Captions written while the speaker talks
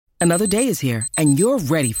Another day is here, and you're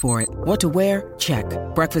ready for it. What to wear? Check.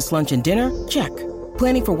 Breakfast, lunch, and dinner? Check.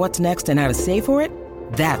 Planning for what's next and how to save for it?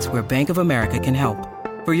 That's where Bank of America can help.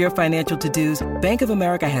 For your financial to-dos, Bank of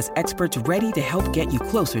America has experts ready to help get you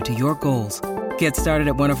closer to your goals. Get started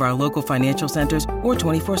at one of our local financial centers or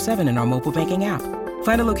 24/7 in our mobile banking app.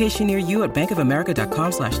 Find a location near you at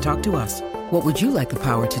bankofamerica.com/talktous. What would you like the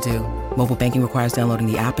power to do? Mobile banking requires downloading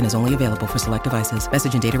the app and is only available for select devices.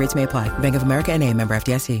 Message and data rates may apply. Bank of America N.A., member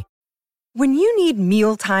FDIC. When you need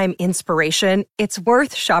mealtime inspiration, it's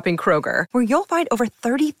worth shopping Kroger, where you'll find over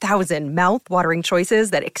 30,000 mouth-watering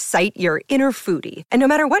choices that excite your inner foodie. And no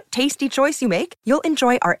matter what tasty choice you make, you'll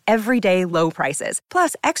enjoy our everyday low prices,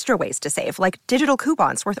 plus extra ways to save, like digital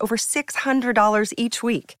coupons worth over $600 each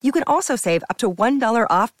week. You can also save up to $1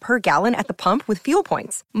 off per gallon at the pump with fuel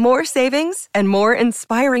points. More savings and more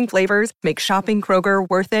inspiring flavors make shopping Kroger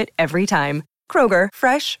worth it every time. Kroger,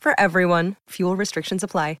 fresh for everyone. Fuel restrictions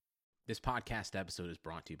apply. This podcast episode is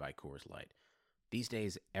brought to you by Coors Light. These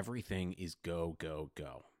days, everything is go, go,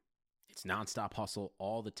 go. It's nonstop hustle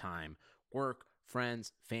all the time. Work,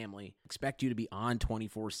 friends, family, expect you to be on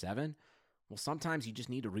 24/7. Well, sometimes you just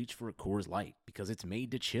need to reach for a Coors Light because it's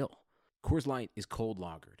made to chill. Coors Light is cold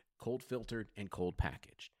lagered, cold filtered, and cold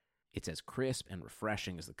packaged. It's as crisp and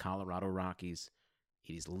refreshing as the Colorado Rockies.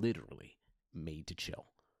 It is literally made to chill.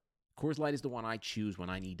 Coors Light is the one I choose when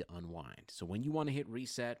I need to unwind. So when you want to hit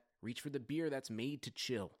reset, reach for the beer that's made to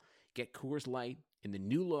chill. Get Coors Light in the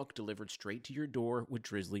new look delivered straight to your door with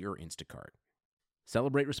Drizzly or Instacart.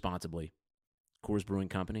 Celebrate responsibly. Coors Brewing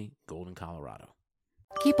Company, Golden, Colorado.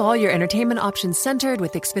 Keep all your entertainment options centered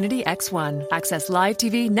with Xfinity X1. Access live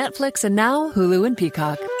TV, Netflix, and now Hulu and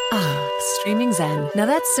Peacock. Ah, streaming zen. Now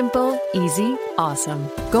that's simple, easy, awesome.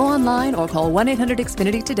 Go online or call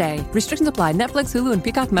 1-800-XFINITY today. Restrictions apply. Netflix, Hulu, and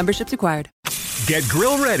Peacock memberships required. Get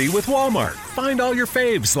grill ready with Walmart. Find all your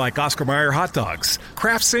faves like Oscar Mayer hot dogs,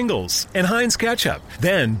 Kraft singles, and Heinz ketchup.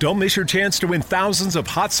 Then don't miss your chance to win thousands of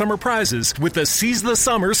hot summer prizes with the Seize the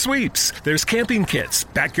Summer sweeps. There's camping kits,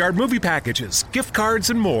 backyard movie packages, gift cards,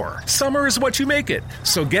 and more. Summer is what you make it.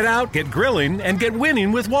 So get out, get grilling, and get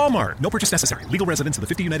winning with Walmart. No purchase necessary. Legal residents of the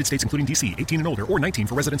 50 United States, including D.C., 18 and older, or 19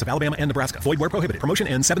 for residents of Alabama and Nebraska. Void where prohibited. Promotion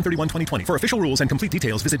ends 7/31/2020. For official rules and complete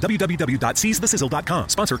details, visit www.seizethesizzle.com.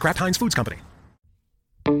 Sponsor Kraft Heinz Foods Company.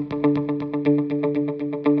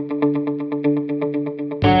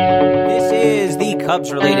 This is the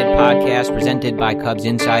Cubs-related podcast presented by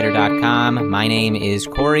CubsInsider.com. My name is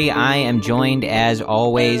Corey. I am joined, as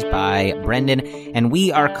always, by Brendan, and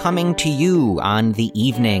we are coming to you on the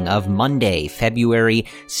evening of Monday, February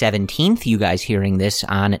 17th. You guys hearing this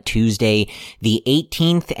on Tuesday, the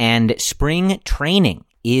 18th, and spring training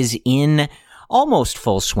is in almost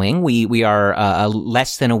full swing. We are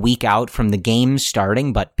less than a week out from the games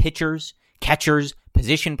starting, but pitchers, catchers,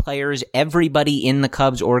 position players, everybody in the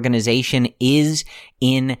Cubs organization is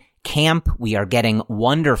in camp. We are getting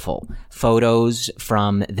wonderful photos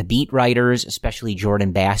from the beat writers, especially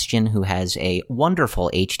Jordan Bastian, who has a wonderful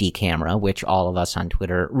HD camera, which all of us on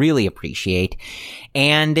Twitter really appreciate.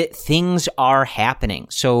 And things are happening.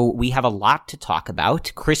 So we have a lot to talk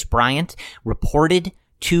about. Kris Bryant reported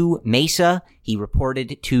to Mesa. He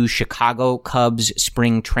reported to Chicago Cubs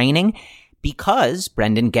spring training because,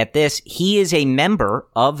 Brendan, get this, he is a member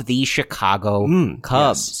of the Chicago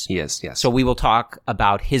Cubs. Yes. So we will talk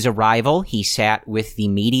about his arrival. He sat with the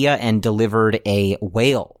media and delivered a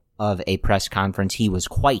whale of a press conference. He was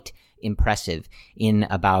quite impressive in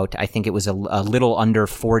about, I think it was a little under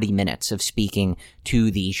 40 minutes of speaking to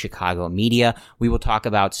the Chicago media. We will talk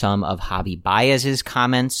about some of Javy Báez's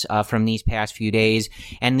comments from these past few days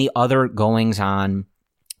and the other goings on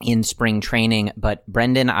in spring training. But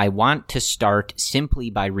Brendan, I want to start simply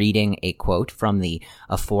by reading a quote from the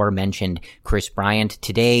aforementioned Kris Bryant.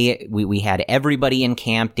 Today, we had everybody in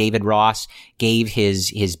camp. David Ross gave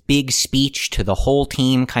his big speech to the whole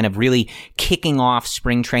team, kind of really kicking off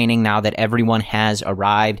spring training now that everyone has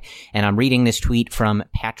arrived. And I'm reading this tweet from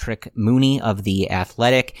Patrick Mooney of The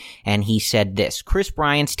Athletic, and he said this: Kris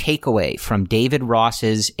Bryant's takeaway from David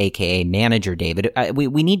Ross's, aka manager David.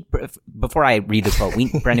 We need, before I read the quote,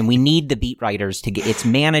 Brendan, we need the beat writers to get, it's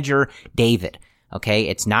manager David. Okay.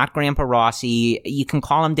 It's not Grandpa Rossi. You can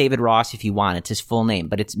call him David Ross if you want. It's his full name,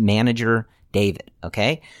 but it's manager David.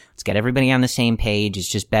 Okay. Let's get everybody on the same page. It's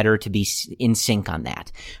just better to be in sync on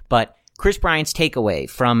that. But Kris Bryant's takeaway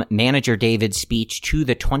from manager David's speech to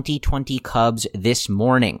the 2020 Cubs this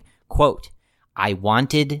morning, quote, "I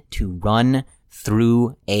wanted to run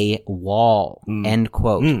through a wall," end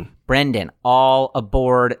quote. Brendan, all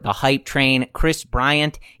aboard the hype train. Kris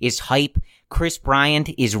Bryant is hype. Kris Bryant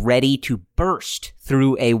is ready to burst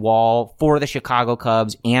through a wall for the Chicago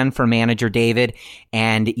Cubs and for manager David,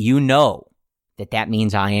 and you know that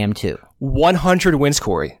means I am too. 100 wins,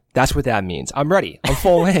 Corey. That's what that means. I'm ready. I'm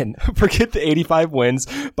full in. Forget the 85 wins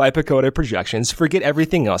by Pacoda projections. Forget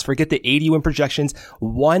everything else. Forget the 80 win projections.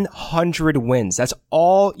 100 wins. That's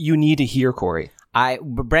all you need to hear, Corey.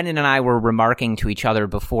 Brendan and I were remarking to each other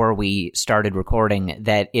before we started recording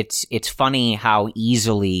that it's funny how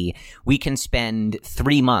easily we can spend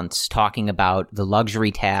 3 months talking about the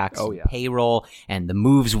luxury tax, payroll, and the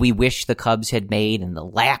moves we wish the Cubs had made, and the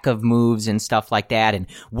lack of moves and stuff like that, and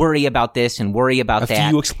worry about this and worry about that. A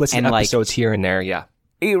few explicit episodes here and there, yeah.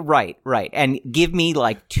 Right. And give me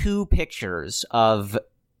like 2 pictures of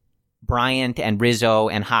Bryant and Rizzo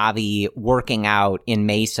and Javy working out in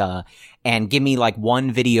Mesa, and give me like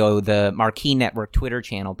 1 video. The Marquee Network Twitter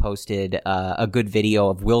channel posted a good video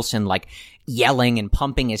of Wilson like yelling and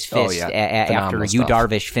pumping his fist after Yu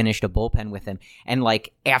Darvish finished a bullpen with him. And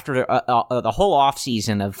like after the whole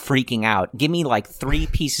offseason of freaking out, give me like 3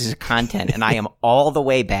 pieces of content and I am all the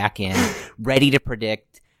way back in, ready to predict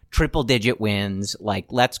triple-digit wins. Like,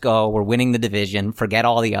 let's go. We're winning the division. Forget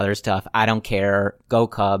all the other stuff. I don't care. Go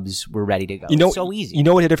Cubs. We're ready to go. It's so easy. You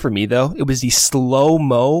know what did it for me, though? It was the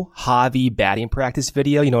slow-mo Javy batting practice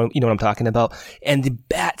video. You know what I'm talking about? And the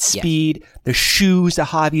bat speed, the shoes that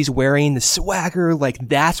Javy's wearing, the swagger, like,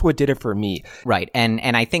 that's what did it for me. Right. And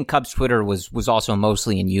I think Cubs Twitter was also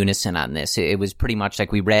mostly in unison on this. It was pretty much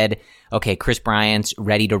like we read, okay, Kris Bryant's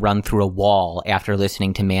ready to run through a wall after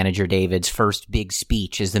listening to manager David's first big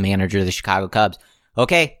speech as the manager of the Chicago Cubs.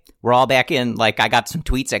 Okay, we're all back in. Like, I got some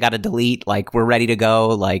tweets I got to delete. Like, we're ready to go.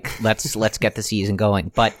 Like, let's get the season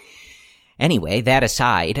going. But anyway, that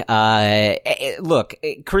aside, look,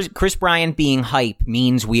 Kris Bryant being hype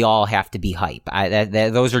means we all have to be hype.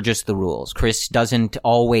 Those are just the rules. Kris doesn't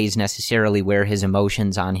always necessarily wear his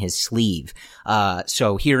emotions on his sleeve.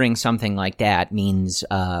 So hearing something like that means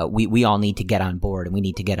we all need to get on board, and we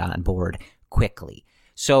need to get on board quickly.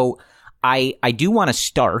 So I do want to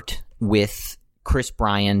start with Kris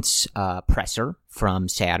Bryant's presser from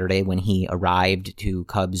Saturday when he arrived to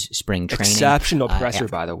Cubs spring training. Exceptional presser,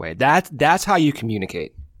 by the way. That's how you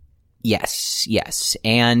communicate. Yes.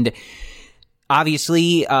 And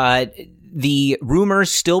obviously, the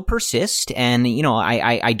rumors still persist, and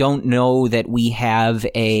I don't know that we have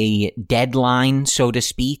a deadline, so to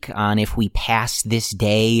speak, on if we pass this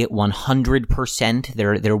day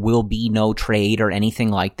 100%. There will be no trade or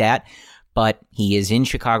anything like that. But he is in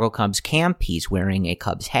Chicago Cubs camp. He's wearing a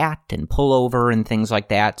Cubs hat and pullover and things like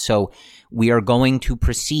that. So we are going to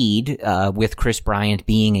proceed with Kris Bryant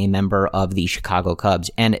being a member of the Chicago Cubs.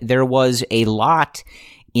 And there was a lot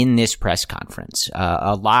in this press conference,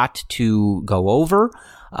 a lot to go over.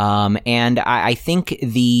 And I think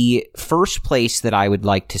the first place that I would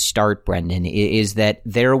like to start, Brendan, is that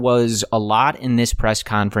there was a lot in this press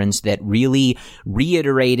conference that really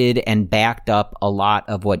reiterated and backed up a lot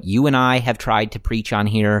of what you and I have tried to preach on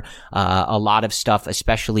here. A lot of stuff,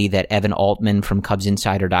 especially that Evan Altman from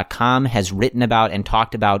CubsInsider.com has written about and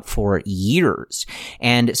talked about for years.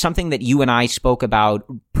 And something that you and I spoke about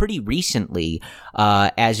pretty recently,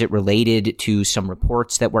 as it related to some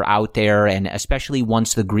reports that were out there, and especially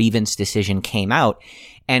once the grievance decision came out.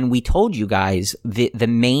 And we told you guys the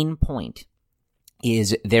main point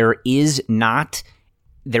is there's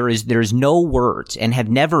no words, and have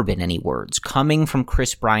never been any words, coming from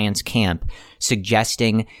Kris Bryant's camp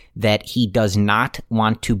suggesting that he does not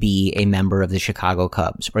want to be a member of the Chicago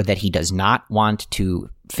Cubs, or that he does not want to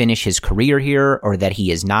finish his career here, or that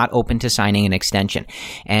he is not open to signing an extension.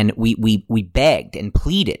 And we begged and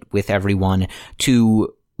pleaded with everyone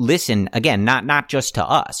to listen, again, not just to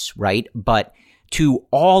us, right, but to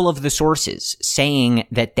all of the sources saying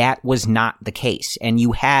that was not the case. And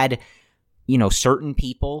you had certain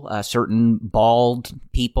people, certain bald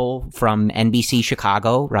people from NBC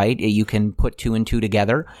Chicago, right? You can put 2 and 2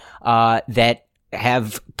 together, that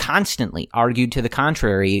have constantly argued to the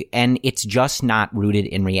contrary, and it's just not rooted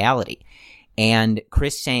in reality. And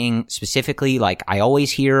Kris saying specifically, like, I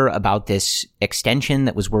always hear about this extension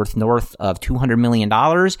that was worth north of $200 million,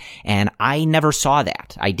 and I never saw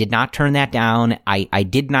that. I did not turn that down. I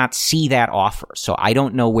did not see that offer. So I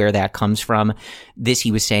don't know where that comes from. This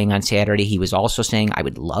he was saying on Saturday. He was also saying, I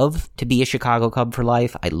would love to be a Chicago Cub for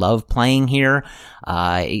life. I love playing here.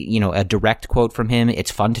 A direct quote from him.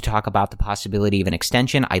 It's fun to talk about the possibility of an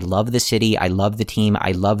extension. I love the city. I love the team.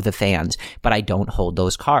 I love the fans, but I don't hold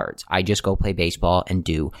those cards. I just go play baseball and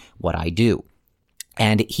do what I do.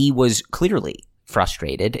 And he was clearly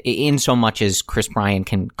frustrated, in so much as Kris Bryant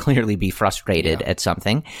can clearly be frustrated at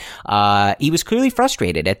something. He was clearly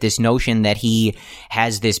frustrated at this notion that he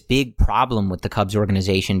has this big problem with the Cubs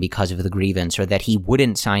organization because of the grievance, or that he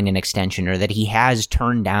wouldn't sign an extension, or that he has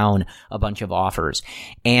turned down a bunch of offers.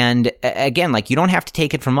 And again, like, you don't have to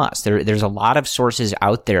take it from us. There's a lot of sources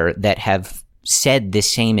out there that have said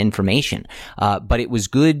this same information. But it was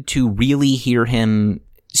good to really hear him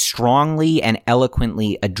strongly and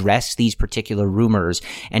eloquently address these particular rumors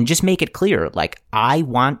and just make it clear, like, I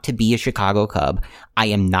want to be a Chicago Cub. I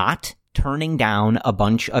am not turning down a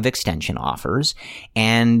bunch of extension offers,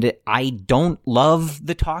 and I don't love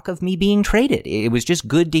the talk of me being traded. It was just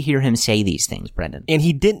good to hear him say these things, Brendan. And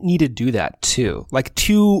he didn't need to do that too. Like,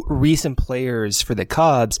 two recent players for the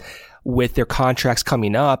Cubs with their contracts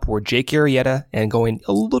coming up were Jake Arrieta and, going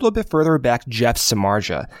a little bit further back, Jeff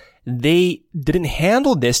Samardzija. They didn't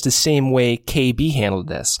handle this the same way KB handled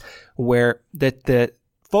this, where the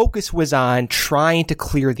focus was on trying to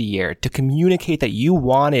clear the air, to communicate that you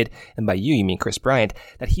wanted, and by you mean Kris Bryant,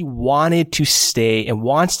 that he wanted to stay and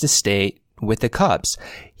wants to stay with the Cubs.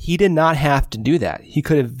 He did not have to do that. He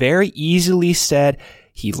could have very easily said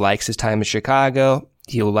he likes his time in Chicago,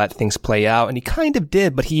 he'll let things play out, and he kind of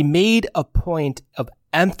did, but he made a point of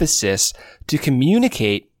emphasis to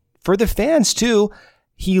communicate for the fans too,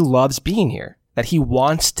 he loves being here, that he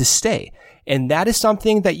wants to stay. And that is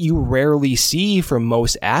something that you rarely see from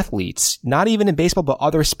most athletes, not even in baseball, but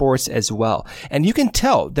other sports as well. And you can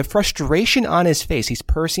tell the frustration on his face. He's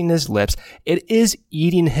pursing his lips. It is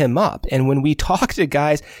eating him up. And when we talk to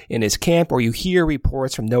guys in his camp, or you hear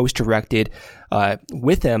reports from those directed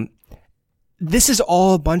with him, this is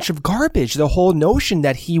all a bunch of garbage. The whole notion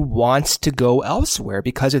that he wants to go elsewhere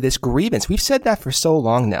because of this grievance. We've said that for so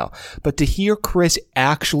long now. But to hear Kris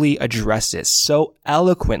actually address this so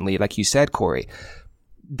eloquently, like you said, Corey,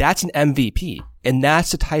 that's an MVP. And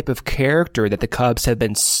that's the type of character that the Cubs have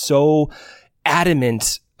been so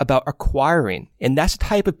adamant about acquiring. And that's the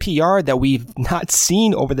type of PR that we've not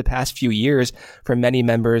seen over the past few years from many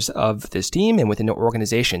members of this team and within the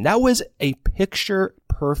organization. That was a picture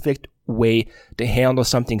perfect way to handle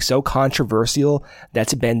something so controversial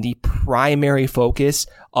that's been the primary focus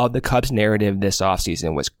of the Cubs narrative this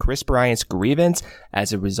offseason, was Kris Bryant's grievance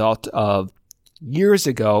as a result of years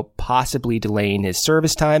ago possibly delaying his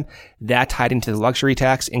service time. That tied into the luxury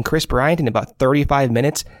tax, and Kris Bryant in about 35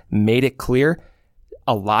 minutes made it clear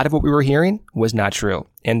a lot of what we were hearing was not true.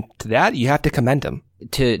 And to that, you have to commend him.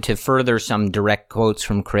 To further some direct quotes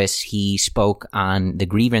from Kris, he spoke on the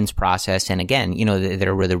grievance process. And again, you know,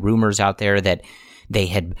 there were the rumors out there that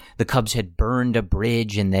the Cubs had burned a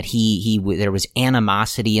bridge and that there was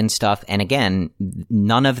animosity and stuff. And again,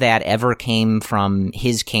 none of that ever came from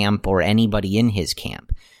his camp or anybody in his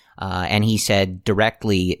camp. And he said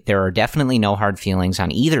directly, there are definitely no hard feelings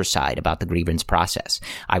on either side about the grievance process.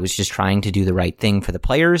 I was just trying to do the right thing for the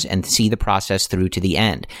players and see the process through to the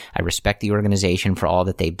end. I respect the organization for all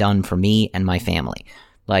that they've done for me and my family.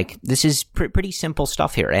 Like, this is pretty simple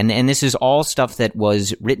stuff here. And this is all stuff that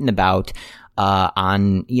was written about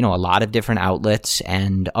on, you know, a lot of different outlets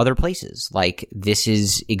and other places. Like, this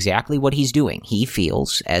is exactly what he's doing. He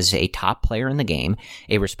feels, as a top player in the game,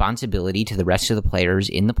 a responsibility to the rest of the players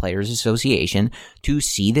in the Players Association to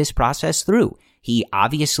see this process through. He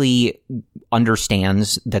obviously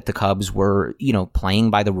understands that the Cubs were, you know,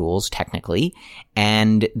 playing by the rules technically,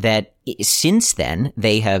 and that since then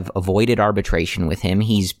they have avoided arbitration with him.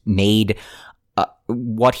 He's made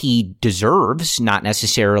what he deserves, not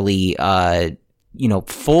necessarily,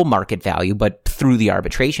 full market value, but through the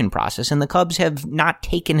arbitration process. And the Cubs have not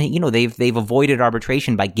taken, they've avoided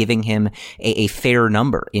arbitration by giving him a fair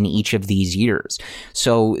number in each of these years.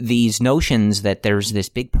 So these notions that there's this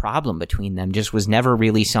big problem between them just was never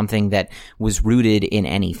really something that was rooted in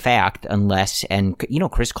any fact, unless, and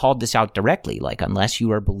Kris called this out directly, like, unless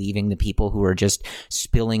you are believing the people who are just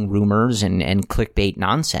spilling rumors and clickbait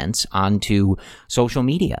nonsense onto social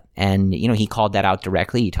media. And, he called that out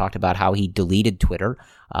directly. He talked about how he deleted Twitter,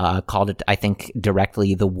 called it, I think,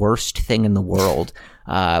 directly the worst thing in the world,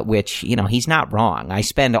 which, he's not wrong. I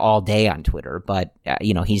spend all day on Twitter, but,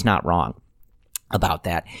 he's not wrong about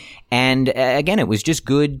that. And again, it was just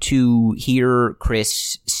good to hear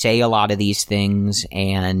Kris say a lot of these things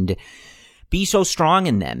and be so strong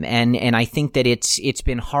in them. And I think that it's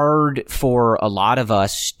been hard for a lot of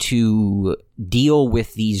us to deal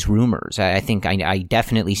with these rumors. I think I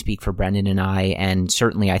definitely speak for Brendan and I, and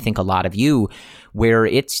certainly I think a lot of you, where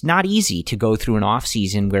it's not easy to go through an off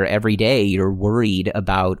season where every day you're worried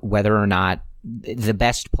about whether or not the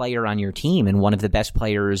best player on your team and one of the best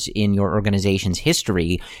players in your organization's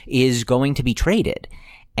history is going to be traded.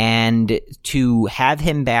 And to have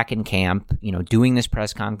him back in camp, doing this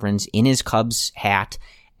press conference in his Cubs hat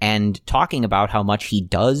and talking about how much he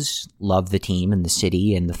does love the team and the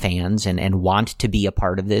city and the fans and want to be a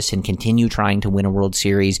part of this and continue trying to win a World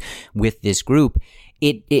Series with this group,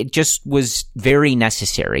 it just was very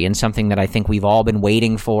necessary and something that I think we've all been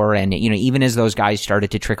waiting for. And, even as those guys started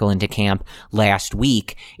to trickle into camp last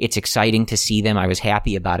week, it's exciting to see them. I was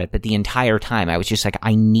happy about it. But the entire time I was just like,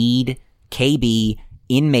 I need KB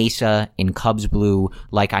in Mesa, in Cubs blue,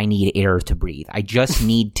 like I need air to breathe. I just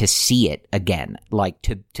need to see it again, like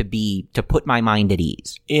to put my mind at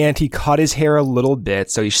ease. And he cut his hair a little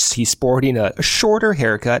bit, so he's sporting a shorter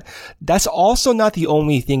haircut. That's also not the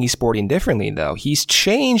only thing he's sporting differently, though. He's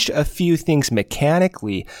changed a few things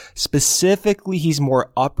mechanically. Specifically, he's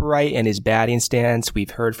more upright in his batting stance.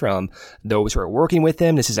 We've heard from those who are working with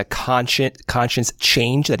him. This is a conscious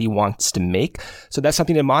change that he wants to make. So that's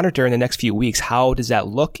something to monitor in the next few weeks. How does that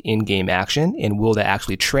look in game action, and will that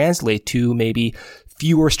actually translate to maybe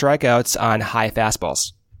fewer strikeouts on high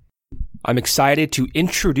fastballs? I'm excited to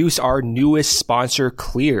introduce our newest sponsor,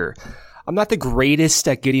 Clear. I'm not the greatest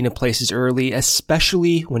at getting to places early,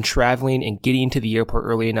 especially when traveling and getting to the airport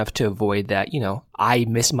early enough to avoid that, I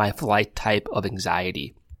miss my flight type of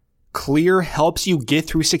anxiety. Clear helps you get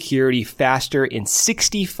through security faster in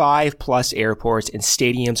 65 plus airports and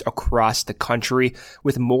stadiums across the country,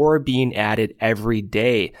 with more being added every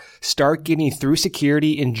day. Start getting through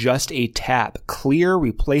security in just a tap. Clear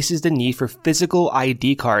replaces the need for physical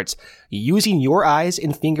ID cards, using your eyes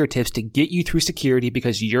and fingertips to get you through security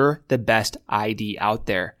because you're the best ID out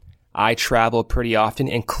there. I travel pretty often,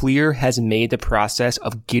 and Clear has made the process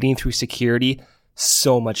of getting through security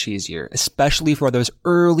so much easier, especially for those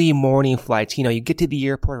early morning flights. You get to the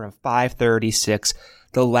airport around 5:30, 6.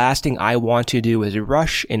 The last thing I want to do is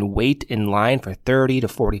rush and wait in line for 30 to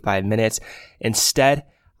 45 minutes. Instead,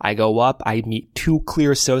 I go up, I meet two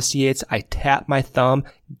Clear associates, I tap my thumb,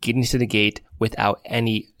 get into the gate without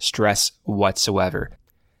any stress whatsoever.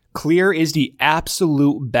 Clear is the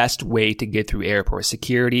absolute best way to get through airport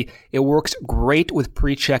security. It works great with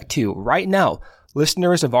pre-check too. Right now,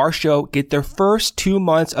 listeners of our show get their first 2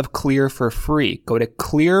 months of Clear for free. Go to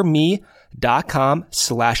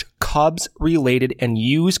clearme.com/Cubs-related and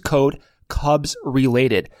use code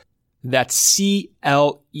Cubs-related. That's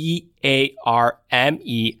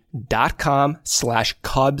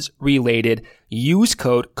CLEARME.com/Cubs-related. Use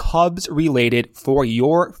code Cubs-related for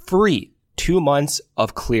your free 2 months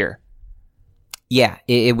of Clear. Yeah,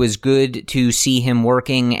 it was good to see him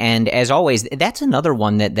working, and as always, that's another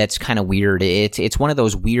one that's kind of weird. It's one of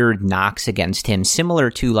those weird knocks against him, similar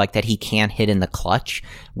to like that he can't hit in the clutch,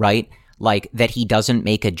 right? Like that he doesn't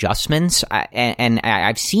make adjustments, and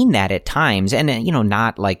I've seen that at times, and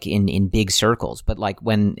not like in big circles, but like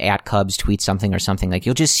when at Cubs tweets something or something, like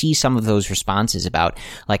you'll just see some of those responses about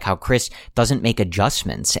like how Kris doesn't make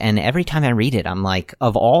adjustments, and every time I read it, I'm like,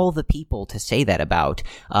 of all the people to say that about,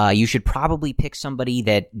 you should probably pick somebody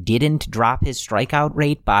that didn't drop his strikeout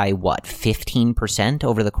rate by 15%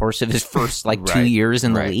 over the course of his first 2 years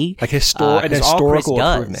in the league, like an historical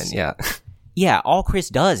improvement, yeah. Yeah, all Kris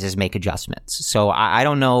does is make adjustments. So I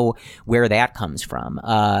don't know where that comes from.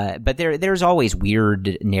 But there's always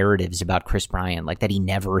weird narratives about Kris Bryant, like that he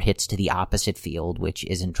never hits to the opposite field, which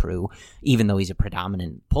isn't true, even though he's a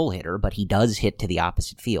predominant pull hitter, but he does hit to the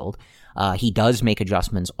opposite field. He does make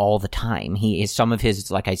adjustments all the time. Some of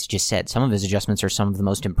his, like I just said, some of his adjustments are some of the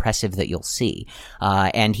most impressive that you'll see.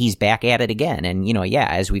 And he's back at it again. And,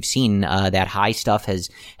 as we've seen, that high stuff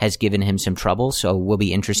has given him some trouble. So it will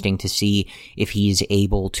be interesting to see if he's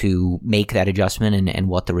able to make that adjustment and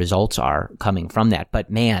what the results are coming from that. But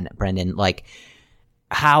man, Brendan,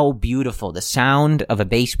 how beautiful the sound of a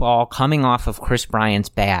baseball coming off of Kris Bryant's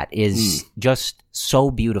bat is just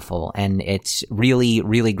so beautiful. And it's really,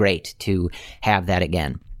 really great to have that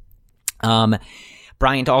again.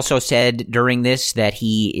 Bryant also said during this that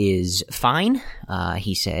he is fine.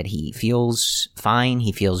 He said he feels fine.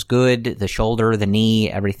 He feels good. The shoulder, the knee,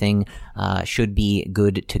 everything should be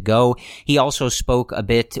good to go. He also spoke a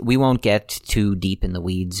bit. We won't get too deep in the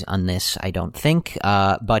weeds on this, I don't think.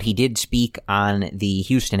 But he did speak on the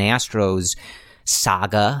Houston Astros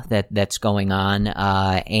saga that's going on,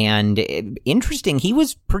 and interesting, he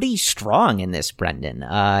was pretty strong in this, Brendan,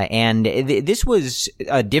 and this was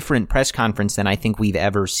a different press conference than I think we've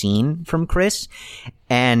ever seen from Kris.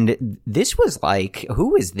 And this was like,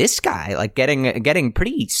 who is this guy? Like getting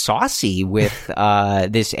pretty saucy with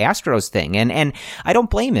this Astros thing, and I don't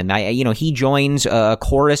blame him. He joins a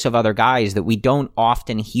chorus of other guys that we don't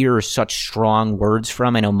often hear such strong words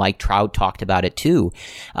from. I know Mike Trout talked about it too,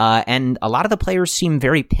 and a lot of the players players seem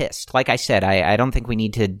very pissed. Like I said, I don't think we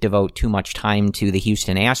need to devote too much time to the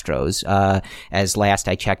Houston Astros. As last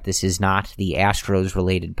I checked, this is not the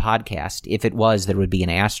Astros-related podcast. If it was, there would be an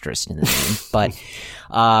asterisk in the name. But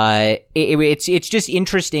it's just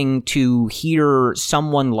interesting to hear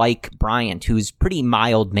someone like Bryant, who's pretty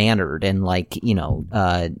mild-mannered and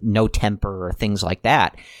no temper or things like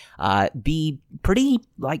that, be pretty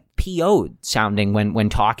PO'd sounding when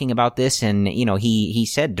talking about this. And, he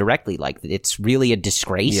said directly, it's really a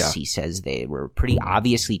disgrace. Yeah. He says they were pretty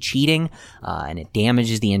obviously cheating, and it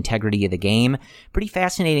damages the integrity of the game. Pretty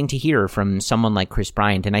fascinating to hear from someone like Kris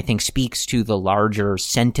Bryant, and I think speaks to the larger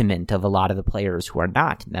sentiment of a lot of the players who are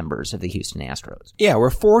not members of the Houston Astros. Yeah, we're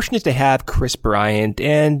fortunate to have Kris Bryant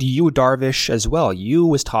and Yu Darvish as well. Yu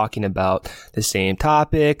was talking about the same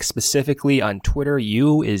topic, specifically on Twitter.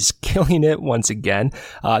 Yu is killing it once again.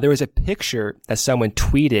 There was a picture that someone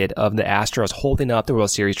tweeted of the Astros holding up the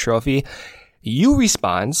World Series trophy. Yu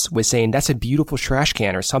responds with saying that's a beautiful trash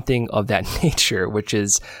can or something of that nature, which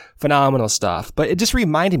is phenomenal stuff. But it just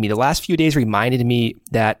reminded me, the last few days reminded me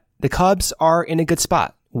that the Cubs are in a good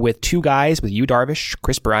spot with two guys, with Yu Darvish,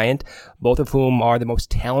 Kris Bryant, both of whom are the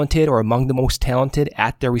most talented or among the most talented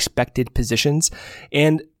at their respected positions.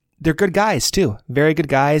 And they're good guys too. Very good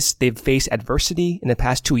guys. They've faced adversity in the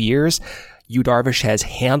past 2 years. Yu Darvish has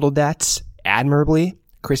handled that admirably.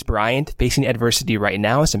 Kris Bryant, facing adversity right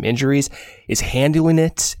now, some injuries, is handling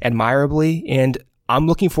it admirably. And I'm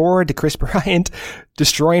looking forward to Kris Bryant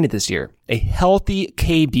destroying it this year. A healthy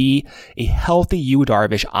KB, a healthy Yu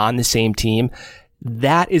Darvish on the same team.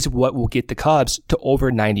 That is what will get the Cubs to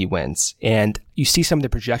over 90 wins. And you see some of the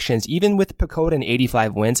projections, even with Pacoda and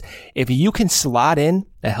 85 wins, if you can slot in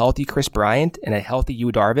a healthy Kris Bryant and a healthy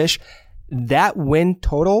Yu Darvish, that win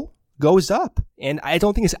total goes up. And I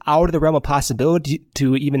don't think it's out of the realm of possibility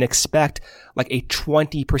to even expect a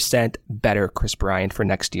 20% better Kris Bryant for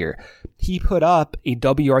next year. He put up a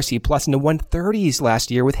WRC plus in the 130s last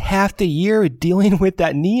year with half the year dealing with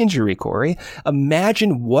that knee injury, Corey.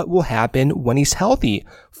 Imagine what will happen when he's healthy,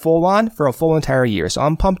 full on for a full entire year. So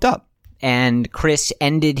I'm pumped up. And Kris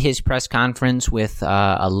ended his press conference with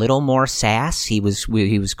a little more sass. He was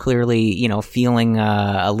clearly, feeling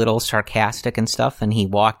a little sarcastic and stuff. And he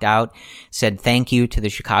walked out, said thank you to the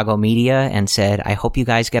Chicago media, and said, "I hope you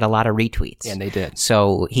guys get a lot of retweets." And they did.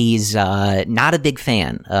 So he's not a big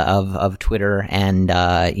fan of Twitter and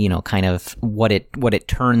kind of what it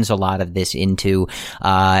turns a lot of this into.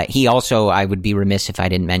 He also, I would be remiss if I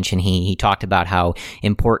didn't mention, he talked about how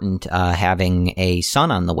important having a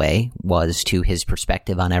son on the way was to his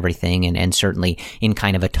perspective on everything, and certainly in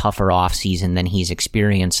kind of a tougher off season than he's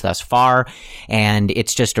experienced thus far. And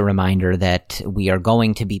it's just a reminder that we are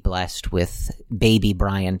going to be blessed with baby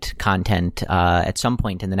Bryant content at some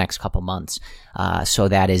point in the next couple months. So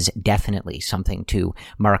that is definitely something to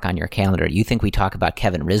mark on your calendar. You think we talk about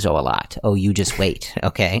Kevin Rizzo a lot. Oh, you just wait.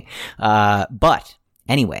 Okay. But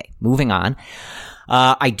anyway, moving on.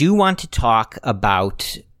 I do want to talk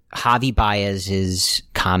about Javy Báez's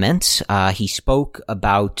comments. He spoke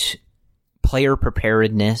about player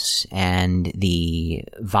preparedness and the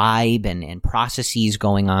vibe and processes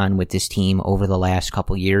going on with this team over the last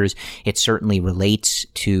couple years. It certainly relates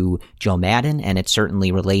to Joe Maddon, and it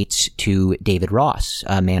certainly relates to David Ross,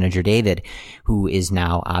 manager David, who is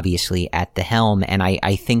now obviously at the helm. And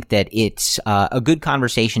I think that it's a good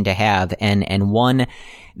conversation to have, and one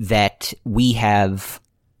that we have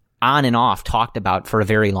on and off talked about for a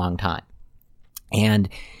very long time. And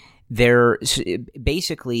there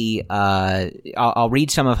basically, I'll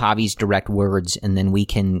read some of Javy's direct words and then we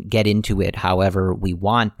can get into it however we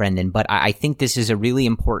want, Brendan. But I think this is a really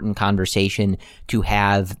important conversation to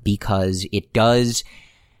have because it does.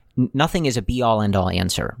 Nothing is a be-all, end-all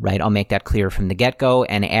answer, right? I'll make that clear from the get-go.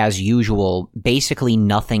 And as usual, basically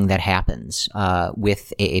nothing that happens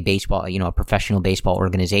with a baseball, a professional baseball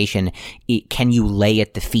organization, can you lay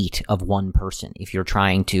at the feet of one person if you're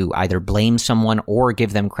trying to either blame someone or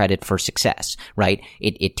give them credit for success, right?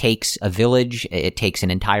 It takes a village, it takes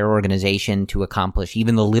an entire organization to accomplish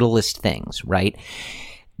even the littlest things, right?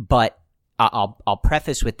 But I'll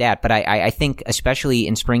preface with that, but I think especially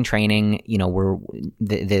in spring training,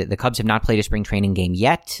 the Cubs have not played a spring training game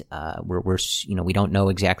yet. We don't know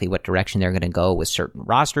exactly what direction they're going to go with certain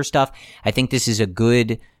roster stuff. I think this is a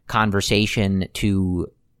good conversation to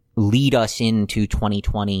lead us into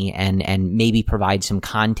 2020 and maybe provide some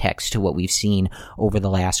context to what we've seen over the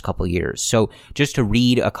last couple of years. So just to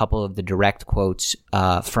read a couple of the direct quotes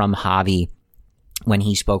from Javy. when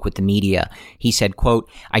he spoke with the media. He said, quote,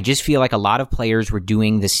 "I just feel like a lot of players were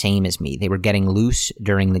doing the same as me. They were getting loose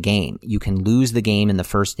during the game. You can lose the game in the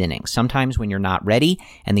first inning. Sometimes when you're not ready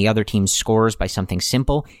and the other team scores by something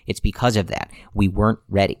simple, it's because of that. We weren't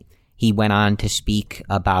ready." He went on to speak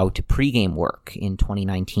about pregame work in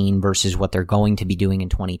 2019 versus what they're going to be doing in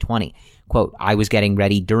 2020. Quote, "I was getting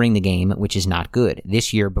ready during the game, which is not good.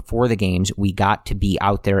 This year, before the games, we got to be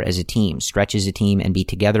out there as a team, stretch as a team, and be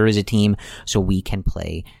together as a team so we can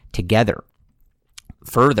play together."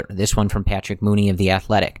 Further, this one from Patrick Mooney of The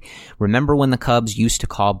Athletic. "Remember when the Cubs used to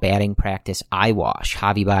call batting practice eyewash?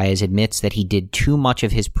 Javy Báez admits that he did too much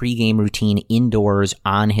of his pregame routine indoors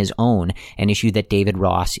on his own, an issue that David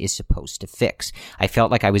Ross is supposed to fix. I felt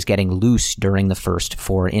like I was getting loose during the first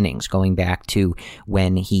 4 innings," going back to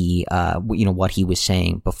when he, what he was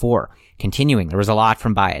saying before. Continuing, there was a lot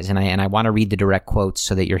from Báez, and I want to read the direct quotes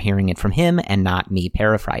so that you're hearing it from him and not me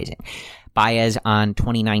paraphrasing. Báez on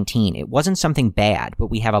 2019, "It wasn't something bad, but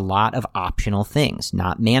we have a lot of optional things,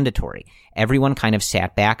 not mandatory. Everyone kind of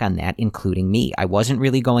sat back on that, including me. I wasn't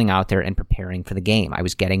really going out there and preparing for the game. I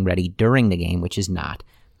was getting ready during the game, which is not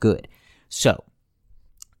good." So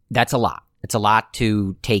that's a lot. It's a lot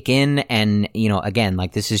to take in. And, again,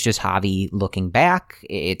 like this is just Javy looking back.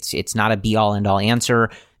 It's not a be all end all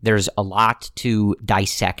answer. There's a lot to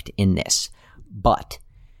dissect in this. But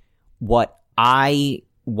what I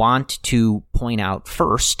want to point out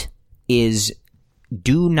first is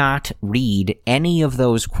do not read any of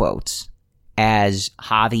those quotes as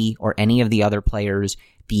Javy or any of the other players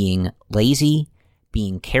being lazy,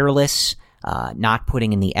 being careless, not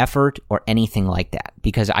putting in the effort or anything like that,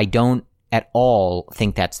 because I don't at all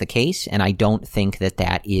think that's the case, and I don't think that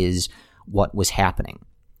that is what was happening.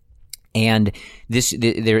 And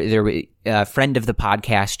a friend of the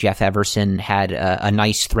podcast, Jeff Everson, had a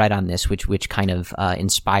nice thread on this, which kind of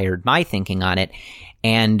inspired my thinking on it.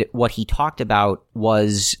 And what he talked about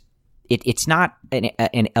was it's not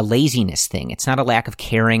a laziness thing. It's not a lack of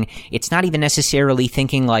caring. It's not even necessarily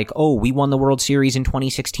thinking like, oh, we won the World Series in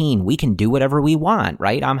 2016. We can do whatever we want,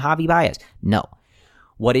 right? I'm Javy Báez. No.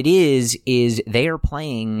 What it is they are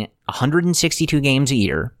playing 162 games a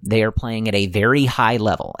year. They are playing at a very high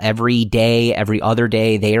level. Every day, every other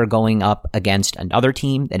day, they are going up against another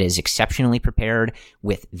team that is exceptionally prepared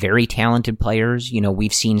with very talented players.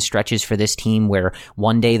 We've seen stretches for this team where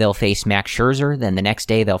one day they'll face Max Scherzer, then the next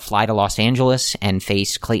day they'll fly to Los Angeles and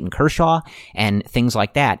face Clayton Kershaw and things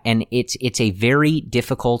like that. And it's a very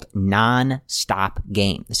difficult non-stop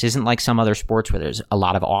game. This isn't like some other sports where there's a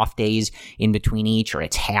lot of off days in between each, or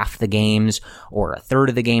it's half the games or a third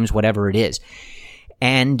of the games, whatever it is.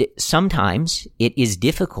 And sometimes it is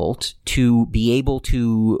difficult to be able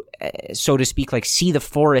to, so to speak, like see the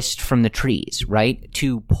forest from the trees, right?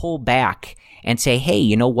 To pull back and say, hey,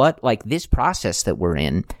 you know what? Like this process that we're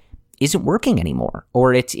in isn't working anymore,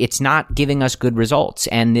 or it's not giving us good results.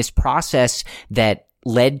 And this process that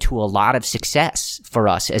led to a lot of success for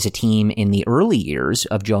us as a team in the early years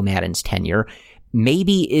of Joe Maddon's tenure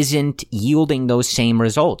maybe isn't yielding those same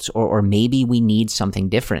results, or maybe we need something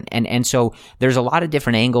different. And so there's a lot of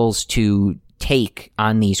different angles to take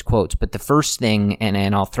on these quotes. But the first thing,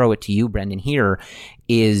 and I'll throw it to you, Brendan, here,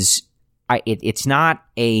 is it's not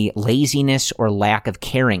a laziness or lack of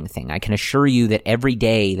caring thing. I can assure you that every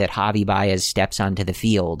day that Javy Báez steps onto the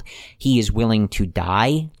field, he is willing to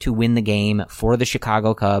die to win the game for the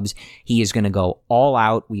Chicago Cubs. He is going to go all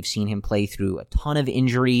out. We've seen him play through a ton of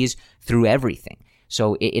injuries, through everything.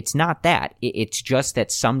 So it's not that. It's just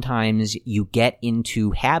that sometimes you get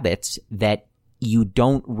into habits that you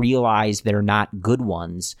don't realize they're not good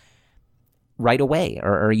ones right away,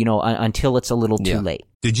 or until it's a little too late.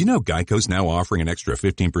 Did you know Geico's now offering an extra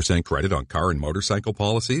 15% credit on car and motorcycle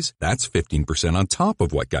policies? That's 15% on top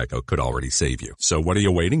of what Geico could already save you. So what are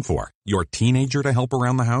you waiting for? Your teenager to help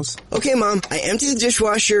around the house? Okay, Mom, I emptied the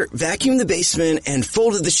dishwasher, vacuumed the basement, and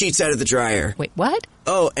folded the sheets out of the dryer. Wait, what?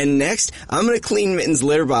 Oh, and next, I'm going to clean Mitten's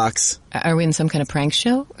litter box. Are we in some kind of prank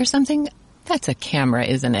show or something? That's a camera,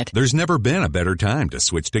 isn't it? There's never been a better time to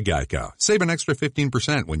switch to Geico. Save an extra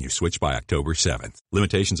 15% when you switch by October 7th.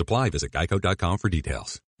 Limitations apply. Visit geico.com for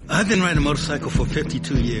details. I've been riding a motorcycle for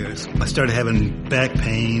 52 years. I started having back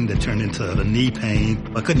pain that turned into a knee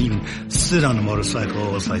pain. I couldn't even sit on the motorcycle.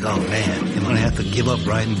 I was like, oh man, am I going to have to give up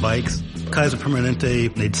riding bikes? Kaiser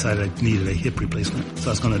Permanente, they decided I needed a hip replacement. So I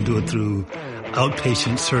was going to do it through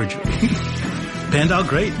outpatient surgery. Panned out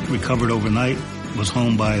great. Recovered overnight. Was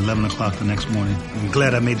home by 11 o'clock the next morning. I'm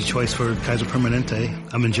glad I made the choice for Kaiser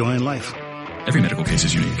Permanente. I'm enjoying life. Every medical case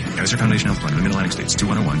is unique. Kaiser Foundation Health Plan, Mid-Atlantic States,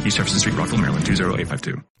 2101 East Jefferson Street, Rockville, Maryland,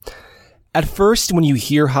 20852. At first, when you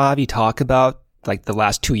hear Javy talk about like the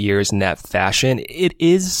last 2 years in that fashion, it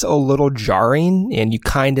is a little jarring, and you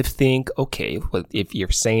kind of think, okay, well, if you're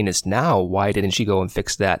saying this now, why didn't she go and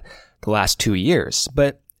fix that the last 2 years?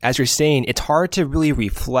 But as you're saying, it's hard to really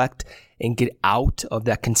reflect and get out of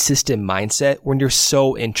that consistent mindset when you're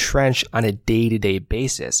so entrenched on a day-to-day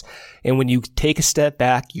basis. And when you take a step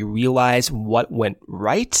back, you realize what went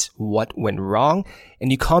right, what went wrong,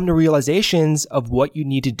 and you come to realizations of what you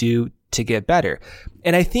need to do to get better.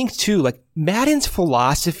 And I think too, like Madden's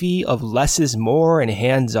philosophy of less is more and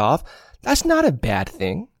hands off, that's not a bad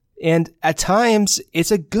thing. And at times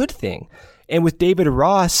it's a good thing. And with David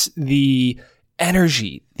Ross, the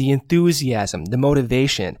energy, the enthusiasm, the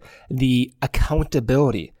motivation, the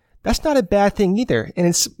accountability, that's not a bad thing either. And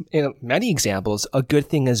it's, in many examples, a good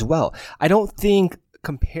thing as well. I don't think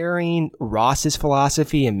comparing Ross's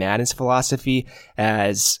philosophy and Madden's philosophy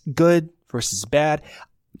as good versus bad,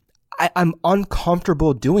 I'm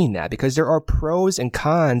uncomfortable doing that because there are pros and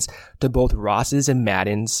cons to both Ross's and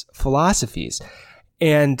Madden's philosophies.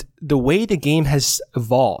 And the way the game has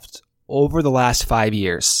evolved over the last 5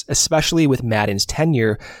 years, especially with Madden's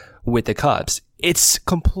tenure with the Cubs, it's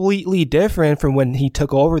completely different from when he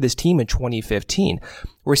took over this team in 2015.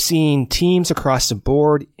 We're seeing teams across the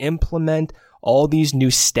board implement all these new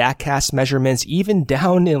StatCast measurements, even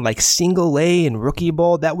down in like single A and rookie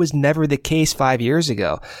ball. That was never the case 5 years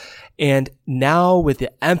ago. And now with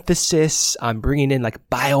the emphasis on bringing in like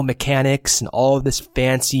biomechanics and all of this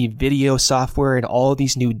fancy video software and all of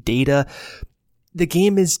these new data, the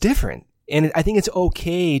game is different. And I think it's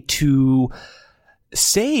okay to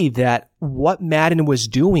say that what Madden was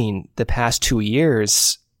doing the past 2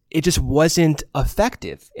 years, it just wasn't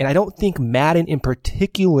effective. And I don't think Madden in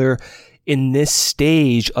particular in this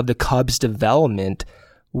stage of the Cubs development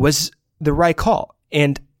was the right call.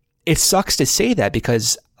 And it sucks to say that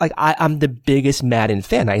because like I'm the biggest Madden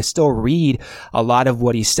fan. I still read a lot of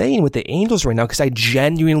what he's saying with the Angels right now because I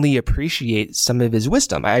genuinely appreciate some of his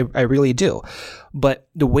wisdom. I really do. But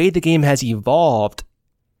the way the game has evolved,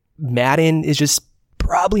 Madden is just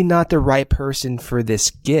probably not the right person for this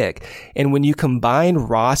gig. And when you combine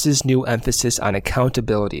Ross's new emphasis on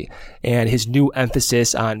accountability and his new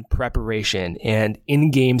emphasis on preparation and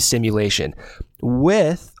in-game simulation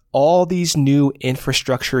with all these new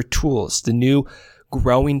infrastructure tools, the new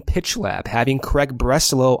growing pitch lab, having Craig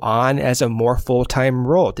Breslow on as a more full-time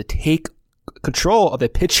role to take control of the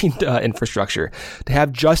pitching infrastructure, to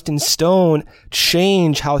have Justin Stone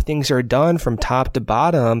change how things are done from top to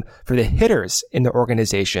bottom for the hitters in the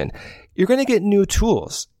organization, you're going to get new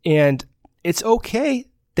tools. And it's okay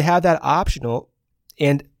to have that optional,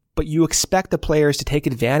 but you expect the players to take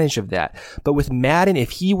advantage of that. But with Madden,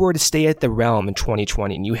 if he were to stay at the realm in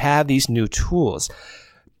 2020 and you have these new tools,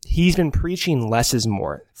 he's been preaching less is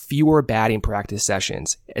more, fewer batting practice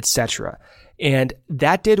sessions, etc. And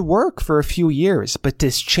that did work for a few years, but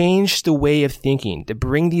to change the way of thinking, to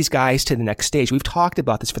bring these guys to the next stage, we've talked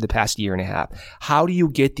about this for the past year and a half. How do you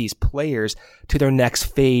get these players to their next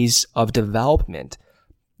phase of development?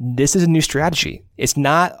 This is a new strategy. It's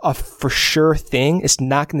not a for sure thing. It's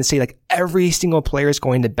not going to say like every single player is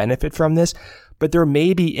going to benefit from this, but there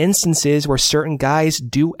may be instances where certain guys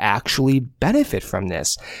do actually benefit from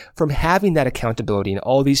this, from having that accountability and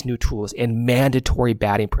all these new tools and mandatory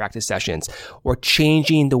batting practice sessions, or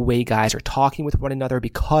changing the way guys are talking with one another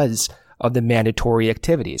because of the mandatory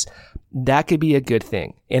activities. That could be a good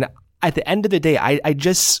thing. And at the end of the day,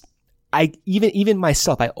 even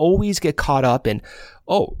myself, I always get caught up in,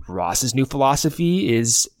 oh, Ross's new philosophy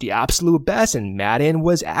is the absolute best and Madden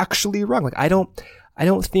was actually wrong. Like, I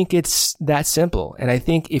don't think it's that simple. And I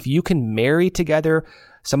think if you can marry together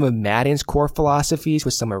some of Madden's core philosophies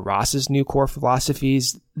with some of Ross's new core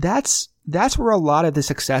philosophies, that's where a lot of the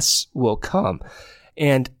success will come.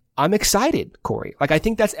 And I'm excited, Corey. Like, I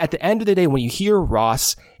think that's at the end of the day, when you hear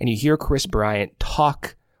Ross and you hear Kris Bryant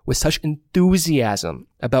talk with such enthusiasm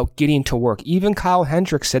about getting to work. Even Kyle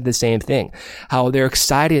Hendricks said the same thing, how they're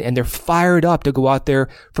excited and they're fired up to go out there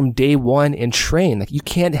from day one and train. Like, you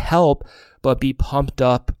can't help but be pumped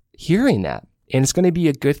up hearing that. And it's going to be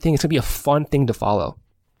a good thing. It's going to be a fun thing to follow.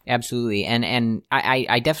 Absolutely. And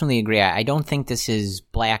I definitely agree. I don't think this is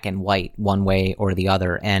black and white one way or the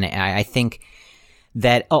other. And I think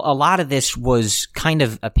that a lot of this was kind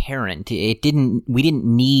of apparent. We didn't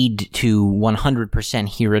need to 100%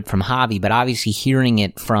 hear it from Javy, but obviously hearing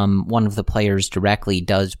it from one of the players directly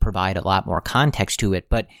does provide a lot more context to it.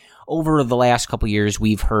 But over the last couple of years,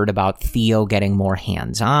 we've heard about Theo getting more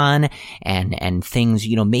hands-on and things,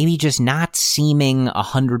 maybe just not seeming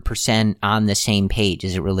 100% on the same page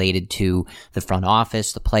as it related to the front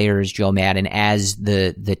office, the players, Joe Madden, as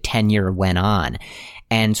the tenure went on.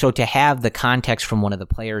 And so to have the context from one of the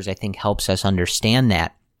players, I think helps us understand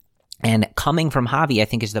that. And coming from Javy, I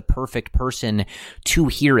think, is the perfect person to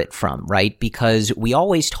hear it from, right? Because we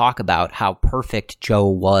always talk about how perfect Joe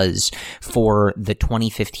was for the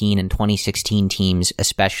 2015 and 2016 teams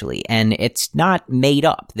especially. And it's not made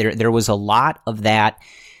up. There was a lot of that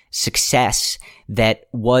success that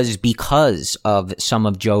was because of some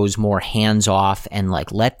of Joe's more hands-off and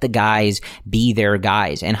like let the guys be their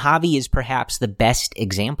guys. And Javy is perhaps the best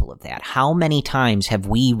example of that. How many times have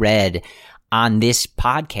we read on this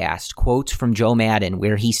podcast quotes from Joe Maddon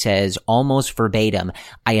where he says almost verbatim,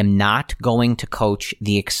 I am not going to coach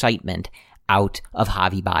the excitement out of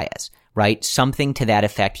Javy Báez, right? Something to that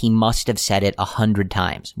effect. He must have said it 100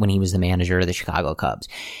 times when he was the manager of the Chicago Cubs.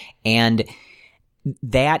 And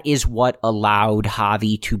that is what allowed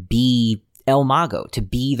Javy to be El Mago, to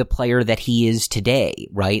be the player that he is today,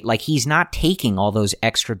 right? Like, he's not taking all those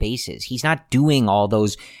extra bases. He's not doing all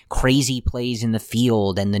those crazy plays in the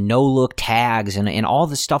field and the no-look tags and all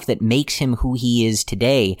the stuff that makes him who he is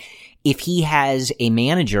today. If he has a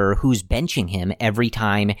manager who's benching him every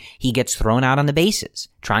time he gets thrown out on the bases,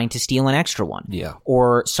 trying to steal an extra one. Yeah.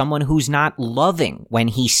 Or someone who's not loving when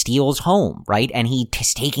he steals home, right? And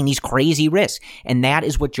he's taking these crazy risks. And that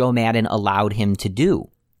is what Joe Maddon allowed him to do.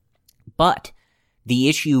 But the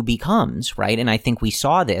issue becomes, right, and I think we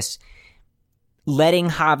saw this, letting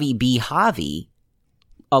Javy be Javy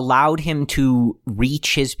allowed him to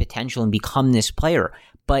reach his potential and become this player.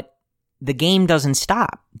 But the game doesn't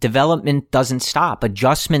stop. Development doesn't stop.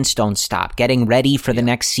 Adjustments don't stop. Getting ready for the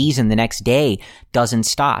next season, the next day, doesn't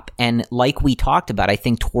stop. And like we talked about, I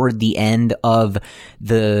think toward the end of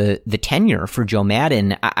the tenure for Joe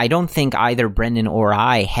Maddon, I don't think either Brendan or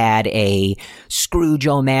I had a screw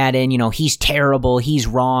Joe Maddon, he's terrible, he's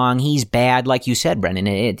wrong, he's bad. Like you said, Brendan,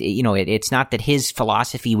 it's not that his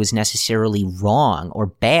philosophy was necessarily wrong or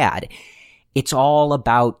bad. It's all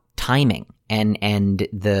about timing. And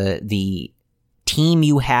the team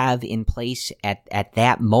you have in place at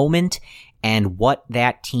that moment and what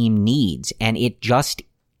that team needs. And it just,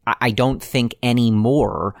 I don't think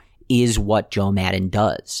anymore is what Joe Maddon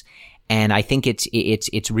does. And I think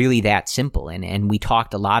it's really that simple. And we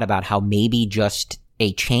talked a lot about how maybe just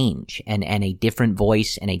a change and a different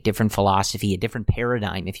voice and a different philosophy, a different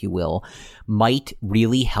paradigm, if you will, might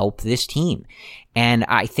really help this team. And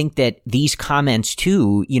I think that these comments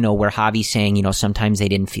too, where Javy's saying, sometimes they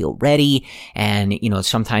didn't feel ready and,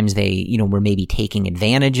 sometimes they, were maybe taking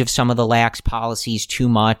advantage of some of the lax policies too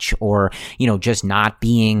much or, just not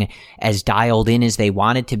being as dialed in as they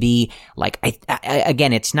wanted to be. Like,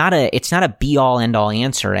 again, it's not a be all end all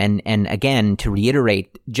answer. And again, to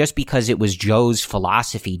reiterate, just because it was Joe's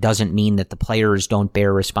philosophy doesn't mean that the players don't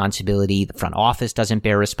bear responsibility. The front office doesn't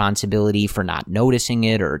bear responsibility for not noticing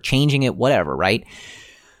it or changing it, whatever, right?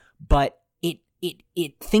 But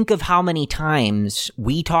think of how many times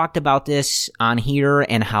we talked about this on here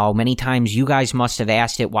and how many times you guys must have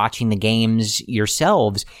asked it watching the games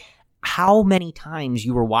yourselves, how many times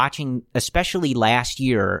you were watching, especially last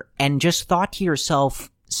year, and just thought to yourself,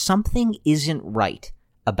 something isn't right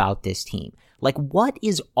about this team. Like, what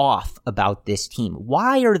is off about this team?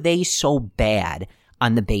 Why are they so bad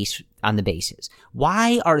on the bases?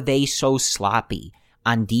 Why are they so sloppy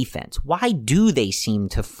on defense? Why do they seem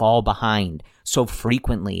to fall behind so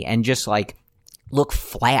frequently and just look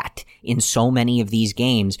flat in so many of these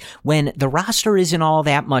games when the roster isn't all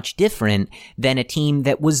that much different than a team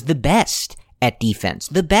that was the best at defense,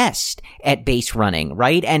 the best at base running,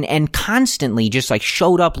 right? And constantly just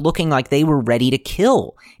showed up looking like they were ready to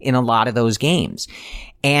kill in a lot of those games.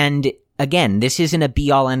 And again, this isn't a be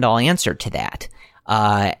all end all answer to that.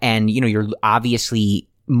 And you're obviously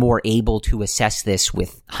more able to assess this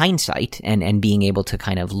with hindsight and being able to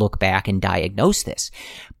kind of look back and diagnose this.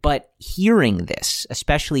 But hearing this,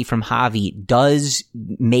 especially from Javy, does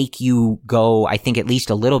make you go, I think, at least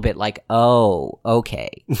a little bit oh, okay.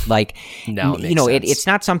 No, it's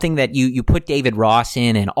not something that you put David Ross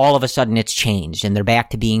in and all of a sudden it's changed and they're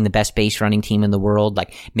back to being the best base running team in the world.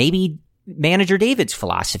 Maybe manager David's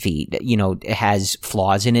philosophy, has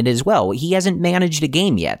flaws in it as well. He hasn't managed a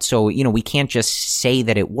game yet. So, we can't just say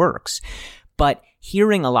that it works. But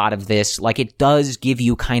hearing a lot of this, it does give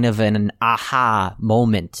you kind of an aha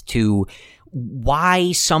moment to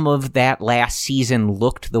why some of that last season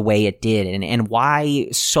looked the way it did and why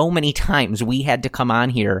so many times we had to come on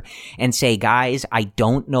here and say, guys, I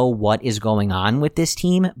don't know what is going on with this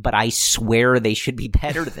team, but I swear they should be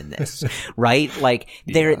better than this, right? Like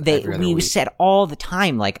we said all the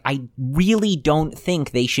time, like, I really don't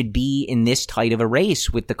think they should be in this tight of a race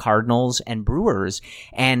with the Cardinals and Brewers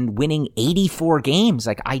and winning 84 games.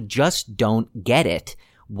 Like, I just don't get it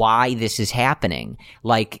why this is happening.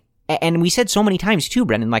 Like, and we said so many times too,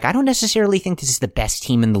 Brendan, like, I don't necessarily think this is the best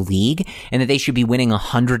team in the league and that they should be winning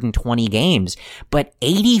 120 games, but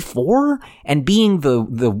 84 and being the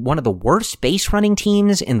one of the worst base running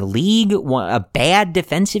teams in the league, a bad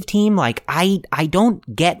defensive team, like, I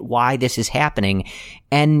don't get why this is happening.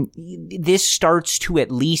 And this starts to at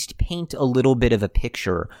least paint a little bit of a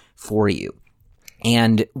picture for you.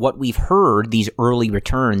 And what we've heard, these early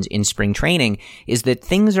returns in spring training, is that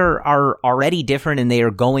things are already different and they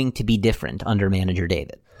are going to be different under manager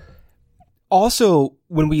David. Also,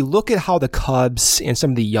 when we look at how the Cubs and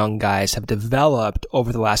some of the young guys have developed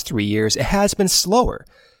over the last 3 years, it has been slower.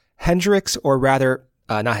 Schwarber,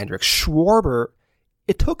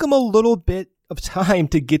 it took him a little bit of time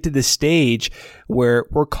to get to the stage where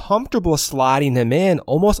we're comfortable slotting him in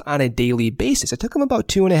almost on a daily basis. It took him about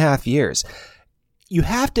 2.5 years. You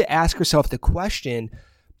have to ask yourself the question,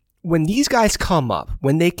 when these guys come up,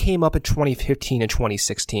 when they came up in 2015 and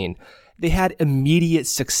 2016, they had immediate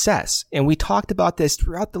success. And we talked about this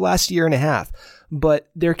throughout the last year and a half. But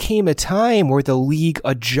there came a time where the league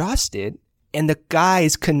adjusted and the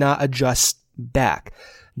guys could not adjust back.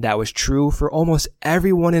 That was true for almost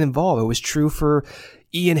everyone involved. It was true for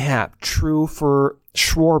Ian Happ, true for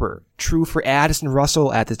Schwarber, true for Addison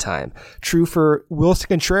Russell at the time, true for Wilson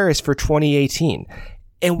Contreras for 2018.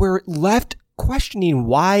 And we're left questioning,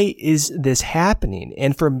 why is this happening?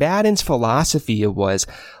 And for Maddon's philosophy, it was,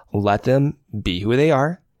 let them be who they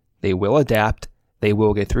are. They will adapt. They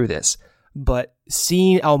will get through this. But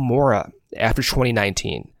seeing Almora after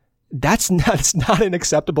 2019, that's not an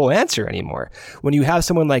acceptable answer anymore. When you have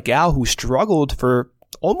someone like Al who struggled for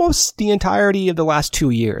almost the entirety of the last 2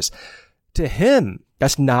 years, to him,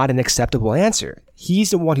 that's not an acceptable answer.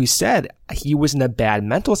 He's the one who said he was in a bad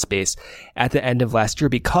mental space at the end of last year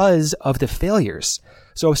because of the failures.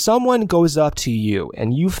 So if someone goes up to you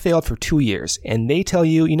and you failed for 2 years and they tell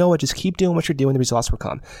you, you know what, just keep doing what you're doing, the results will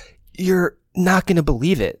come, you're not going to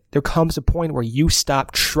believe it. There comes a point where you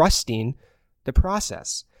stop trusting the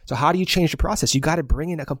process. So how do you change the process? You got to bring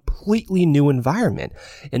in a completely new environment.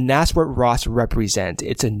 And that's what Ross represents.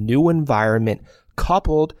 It's a new environment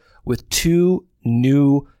coupled with two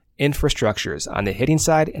new infrastructures on the hitting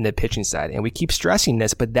side and the pitching side. And we keep stressing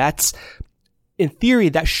this, but that's, in theory,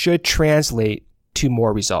 that should translate to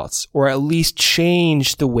more results, or at least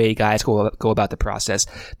change the way guys go about the process.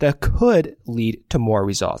 That could lead to more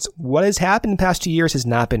results. What has happened in the past 2 years has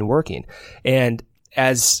not been working. And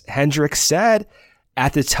as Hendricks said,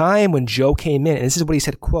 at the time when Joe came in, and this is what he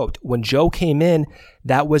said, quote, when Joe came in,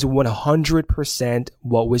 that was 100%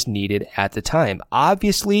 what was needed at the time.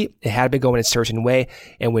 Obviously, it had been going a certain way.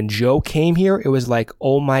 And when Joe came here, it was like,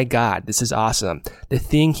 oh my God, this is awesome. The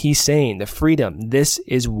thing he's saying, the freedom, this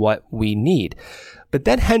is what we need. But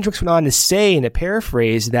then Hendricks went on to say, in a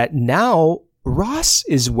paraphrase, that now Ross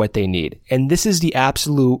is what they need. And this is the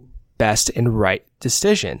absolute best and right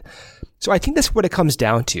decision. So I think that's what it comes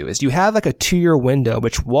down to, is you have like a 2-year window,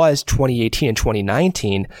 which was 2018 and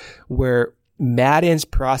 2019, where Maddon's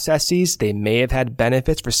processes, they may have had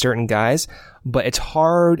benefits for certain guys, but it's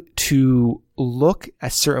hard to look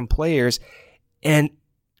at certain players and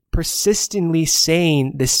persistently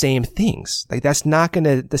saying the same things. Like that's not going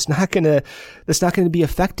to be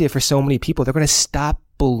effective for so many people. They're going to stop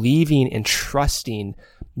believing and trusting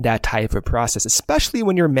that type of process, especially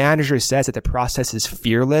when your manager says that the process is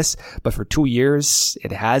fearless, but for 2 years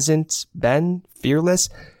it hasn't been fearless.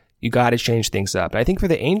 You got to change things up. And I think for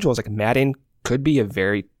the Angels, like Maddon could be a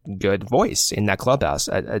very good voice in that clubhouse,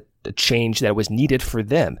 a change that was needed for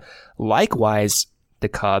them. Likewise, the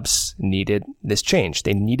Cubs needed this change.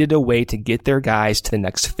 They needed a way to get their guys to the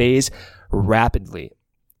next phase rapidly.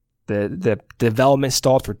 The development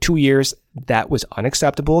stalled for 2 years. That was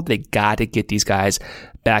unacceptable. They got to get these guys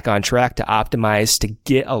back on track to optimize, to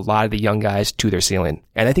get a lot of the young guys to their ceiling.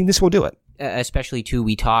 And I think this will do it. Especially too,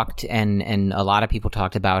 we talked and a lot of people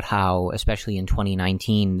talked about how, especially in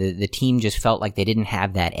 2019, the team just felt like they didn't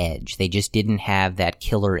have that edge. They just didn't have that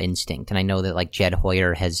killer instinct. And I know that like Jed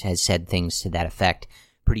Hoyer has said things to that effect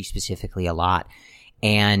pretty specifically a lot.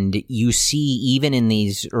 And you see, even in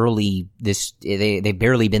these they've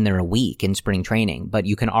barely been there a week in spring training, but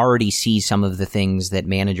you can already see some of the things that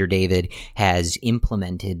manager David has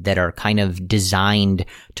implemented that are kind of designed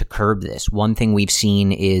to curb this. One thing we've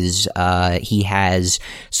seen is he has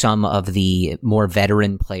some of the more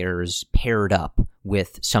veteran players paired up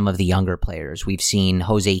with some of the younger players. We've seen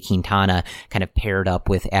Jose Quintana kind of paired up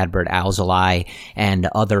with Adbert Alzolay and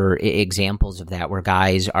other examples of that, where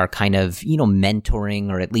guys are kind of,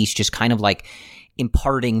 mentoring, or at least just kind of like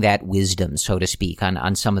imparting that wisdom, so to speak,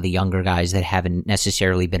 on some of the younger guys that haven't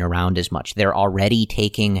necessarily been around as much. They're already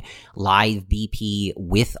taking live BP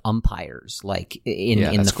with umpires, like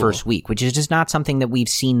in the first week, which is just not something that we've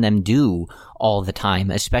seen them do all the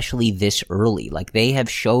time, especially this early. Like, they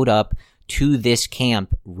have showed up to this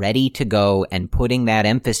camp ready to go and putting that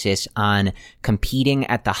emphasis on competing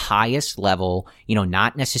at the highest level,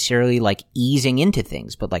 not necessarily like easing into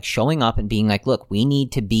things, but like showing up and being like, look, we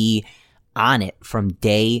need to be on it from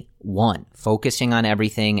day one, focusing on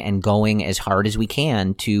everything and going as hard as we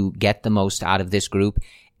can to get the most out of this group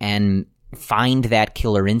and find that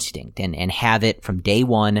killer instinct and have it from day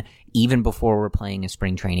one, even before we're playing a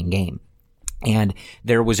spring training game. And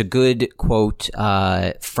there was a good quote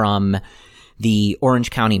from the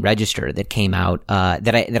Orange County Register that came out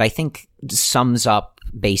that I think sums up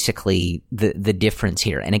basically the difference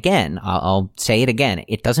here. And again, I'll say it again,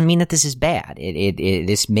 it doesn't mean that this is bad.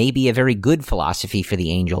 This may be a very good philosophy for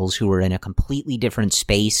the Angels, who are in a completely different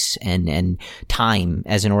space and time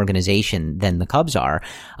as an organization than the Cubs are.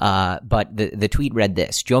 But the tweet read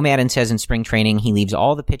this: Joe Maddon says in spring training he leaves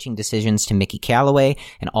all the pitching decisions to Mickey Callaway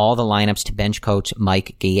and all the lineups to bench coach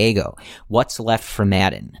Mike Gallego. What's left for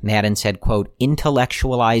Maddon? Maddon said, quote,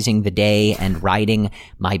 intellectualizing the day and riding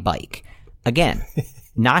my bike. Again,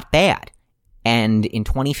 not bad. And in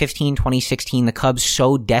 2015, 2016, the Cubs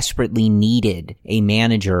so desperately needed a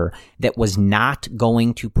manager that was not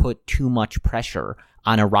going to put too much pressure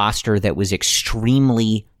on a roster that was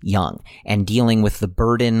extremely young and dealing with the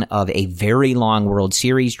burden of a very long World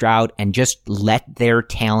Series drought, and just let their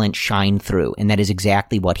talent shine through. And that is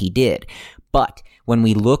exactly what he did. But when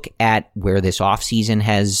we look at where this offseason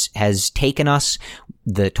has taken us,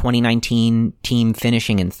 the 2019 team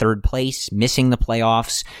finishing in third place, missing the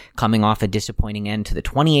playoffs, coming off a disappointing end to the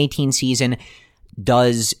 2018 season,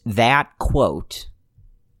 does that quote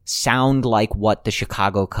sound like what the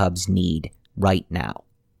Chicago Cubs need right now?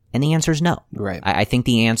 And the answer is no. Right. I think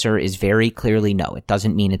the answer is very clearly no. It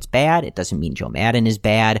doesn't mean it's bad. It doesn't mean Joe Maddon is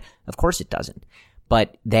bad. Of course it doesn't.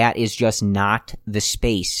 But that is just not the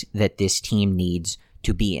space that this team needs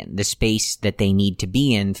to be in. The space that they need to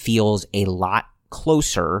be in feels a lot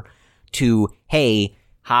closer to, hey,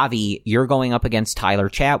 Javy, you're going up against Tyler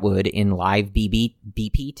Chatwood in live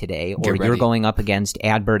BP today, or you're going up against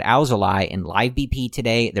Adbert Alzolay in live BP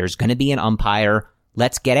today. There's going to be an umpire.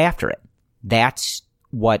 Let's get after it. That's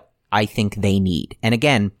what I think they need. And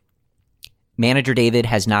again, manager David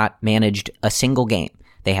has not managed a single game.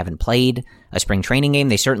 They haven't played a spring training game.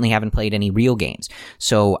 They certainly haven't played any real games.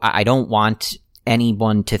 So I don't want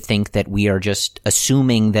anyone to think that we are just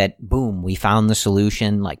assuming that, boom, we found the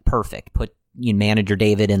solution, like perfect. Put manager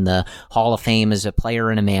David in the Hall of Fame as a player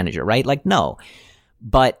and a manager, right? Like, no.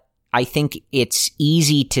 But I think it's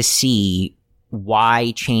easy to see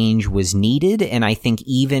why change was needed. And I think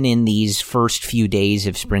even in these first few days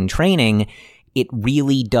of spring training, it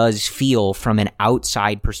really does feel, from an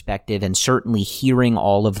outside perspective, and certainly hearing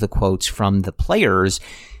all of the quotes from the players,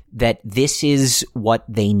 that this is what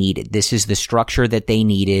they needed. This is the structure that they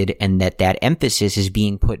needed, and that emphasis is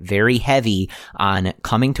being put very heavy on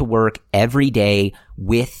coming to work every day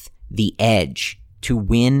with the edge to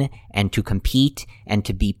win and to compete and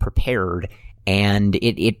to be prepared. And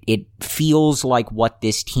it feels like what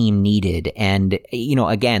this team needed. And,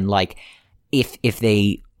 again, like if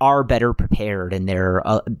they are better prepared and they're,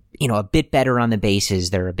 a bit better on the bases,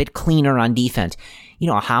 they're a bit cleaner on defense,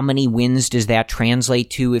 how many wins does that translate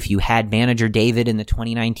to if you had manager David in the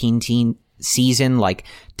 2019 season? Like,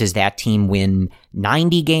 does that team win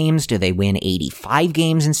 90 games? Do they win 85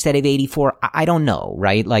 games instead of 84? I don't know,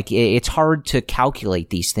 right? Like, it's hard to calculate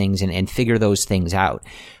these things and figure those things out.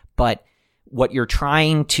 But what you're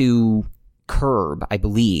trying to curb, I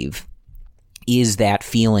believe, is that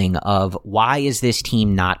feeling of, why is this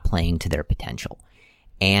team not playing to their potential?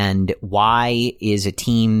 And why is a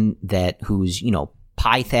team whose,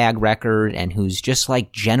 Pythag record and whose just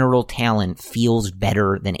like general talent feels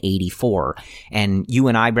better than 84? And you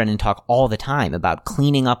and I, Brendan, talk all the time about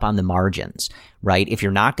cleaning up on the margins, right? If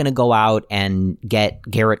you're not going to go out and get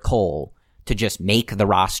Garrett Cole to just make the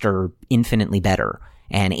roster infinitely better,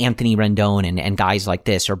 and Anthony Rendon and guys like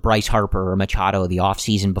this, or Bryce Harper or Machado the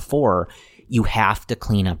offseason before, you have to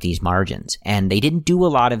clean up these margins. And they didn't do a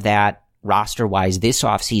lot of that roster-wise this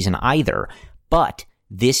offseason either, but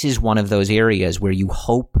this is one of those areas where you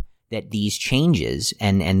hope that these changes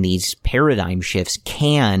and these paradigm shifts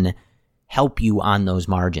can help you on those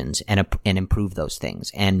margins and improve those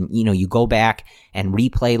things. And, you go back and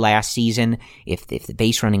replay last season. If the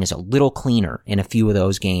base running is a little cleaner in a few of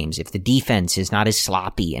those games, if the defense is not as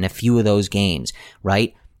sloppy in a few of those games,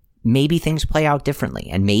 right? Maybe things play out differently,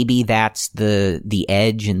 and maybe that's the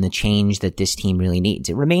edge and the change that this team really needs.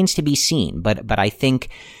 It remains to be seen, but I think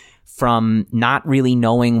from not really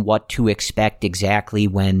knowing what to expect exactly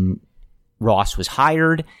when Ross was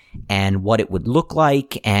hired and what it would look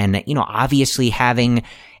like, and obviously having,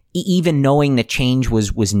 even knowing that change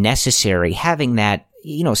was necessary, having that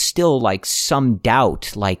still like some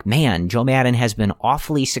doubt, like, man, Joe Maddon has been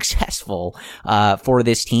awfully successful for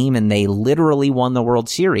this team, and they literally won the World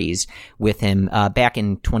Series with him back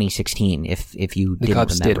in 2016. If you the didn't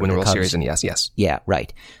Cubs remember, did win the World Series, and yes, yeah,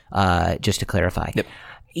 right. Just to clarify. Yep.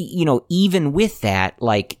 Even with that,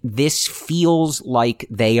 like, this feels like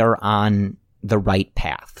they are on the right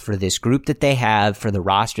path for this group that they have, for the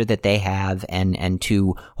roster that they have, and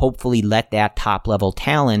to hopefully let that top level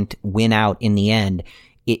talent win out in the end.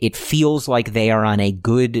 It feels like they are on a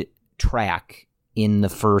good track in the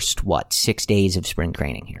first, 6 days of spring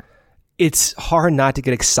training here. It's hard not to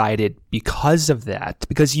get excited because of that,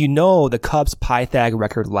 because the Cubs' Pythag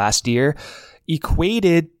record last year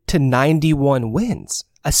equated to 91 wins,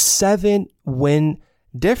 a 7-win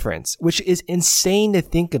difference, which is insane to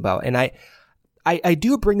think about. And I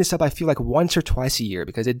do bring this up, I feel like, once or twice a year,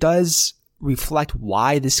 because it does reflect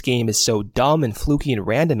why this game is so dumb and fluky and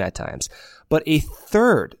random at times. But a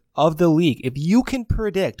third of the league, if you can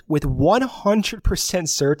predict with 100%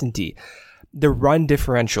 certainty the run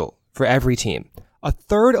differential for every team, a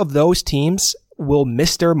third of those teams will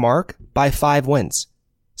miss their mark by 5 wins.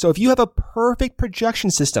 So if you have a perfect projection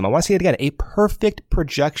system, I want to say it again, a perfect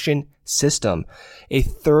projection system, a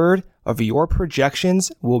third of your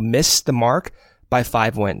projections will miss the mark by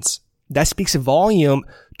 5 wins. That speaks volume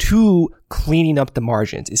to cleaning up the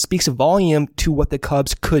margins. It speaks volume to what the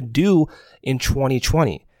Cubs could do in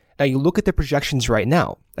 2020. Now, you look at the projections right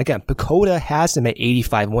now. Again, PECOTA has them at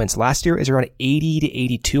 85 wins. Last year is around 80 to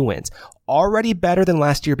 82 wins. Already better than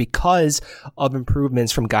last year because of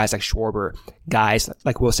improvements from guys like Schwarber, guys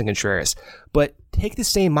like Wilson Contreras. But take the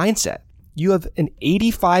same mindset. You have an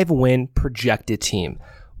 85-win projected team.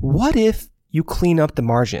 What if you clean up the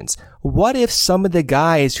margins? What if some of the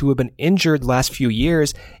guys who have been injured the last few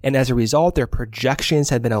years, and as a result, their projections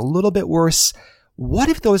have been a little bit worse, what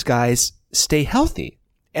if those guys stay healthy?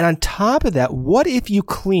 And on top of that, what if you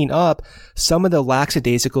clean up some of the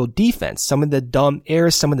lackadaisical defense, some of the dumb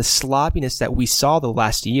errors, some of the sloppiness that we saw the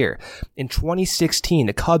last year? In 2016,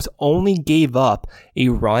 the Cubs only gave up a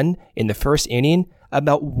run in the first inning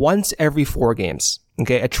about once every 4 games,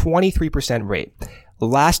 okay, a 23% rate.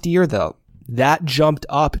 Last year, though, that jumped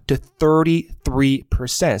up to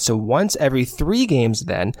 33%. So once every 3 games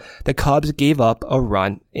then, the Cubs gave up a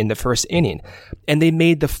run in the first inning. And they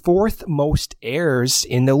made the 4th most errors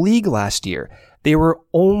in the league last year. They were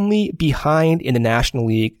only behind in the National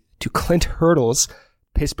League to Clint Hurdle's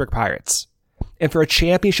Pittsburgh Pirates. And for a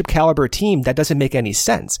championship caliber team, that doesn't make any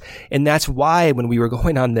sense. And that's why when we were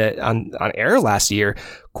going on air last year,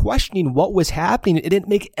 questioning what was happening, it didn't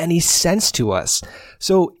make any sense to us.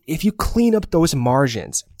 So if you clean up those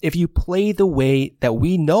margins, if you play the way that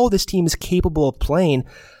we know this team is capable of playing,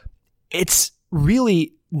 it's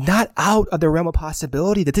really not out of the realm of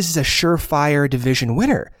possibility that this is a surefire division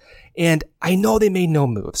winner. And I know they made no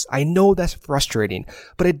moves. I know that's frustrating,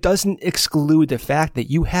 but it doesn't exclude the fact that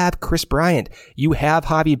you have Kris Bryant, you have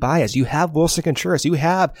Javy Báez, you have Wilson Contreras, you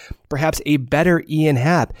have perhaps a better Ian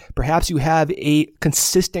Happ, perhaps you have a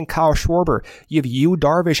consistent Kyle Schwarber, you have Yu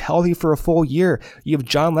Darvish healthy for a full year, you have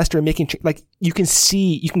John Lester making, you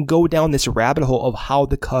can go down this rabbit hole of how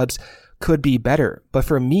the Cubs could be better. But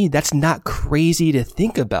for me, that's not crazy to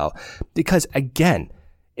think about, because again,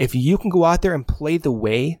 if you can go out there and play the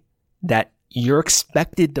way that you're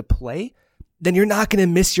expected to play, then you're not going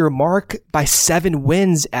to miss your mark by 7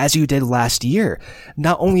 wins as you did last year.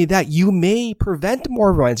 Not only that, you may prevent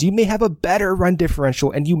more runs. You may have a better run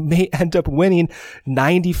differential, and you may end up winning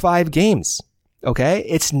 95 games. Okay?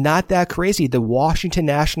 It's not that crazy. The Washington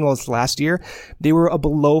Nationals last year, they were a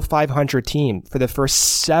below 500 team for the first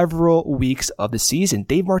several weeks of the season.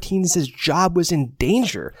 Dave Martinez's job was in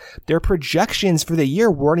danger. Their projections for the year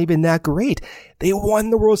weren't even that great. They won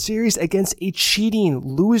the World Series against a cheating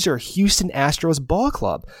loser Houston Astros ball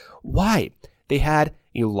club. Why? They had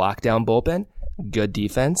a lockdown bullpen, good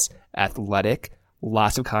defense, athletic,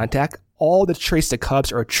 lots of contact, all the traits the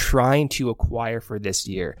Cubs are trying to acquire for this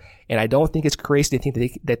year. And I don't think it's crazy to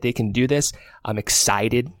think that they can do this. I'm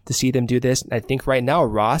excited to see them do this. And I think right now,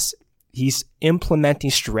 Ross, he's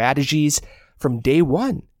implementing strategies from day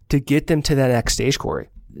one to get them to that next stage, Corey.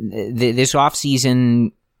 This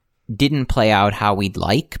offseason didn't play out how we'd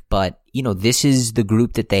like, but this is the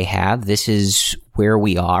group that they have. This is where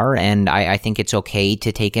we are, and I think it's okay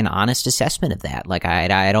to take an honest assessment of that. Like,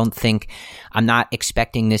 I don't think, I'm not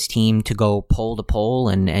expecting this team to go pole to pole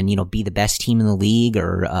and be the best team in the league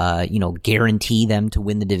or guarantee them to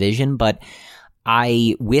win the division, but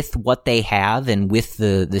with what they have and with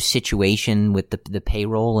the situation with the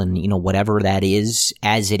payroll and whatever that is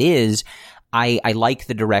as it is, I like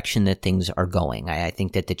the direction that things are going. I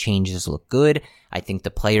think that the changes look good. I think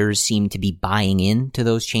the players seem to be buying into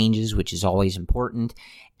those changes, which is always important.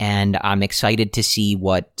 And I'm excited to see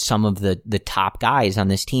what some of the top guys on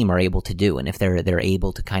this team are able to do, and if they're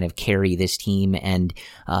able to kind of carry this team, and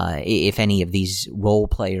if any of these role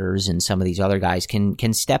players and some of these other guys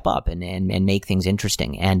can step up and make things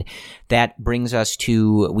interesting. And that brings us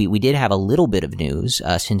to, we did have a little bit of news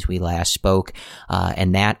since we last spoke,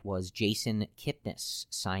 and that was Jason Kipnis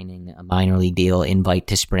signing a minor league deal, invite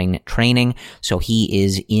to spring training. So he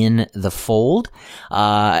is in the fold.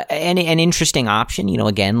 An interesting option,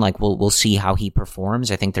 again, like we'll see how he performs.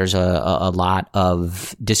 I think there's a lot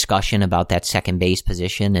of discussion about that second base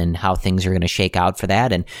position and how things are going to shake out for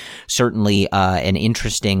that. And certainly an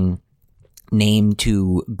interesting name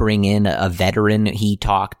to bring in, a veteran. He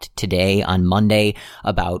talked today on Monday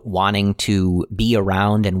about wanting to be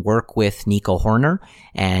around and work with Nico Horner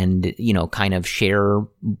and, kind of share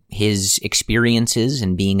his experiences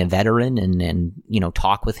and being a veteran and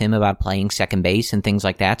talk with him about playing second base and things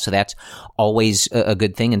like that. So that's always a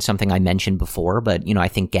good thing and something I mentioned before. But, I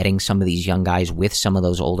think getting some of these young guys with some of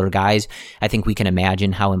those older guys, I think we can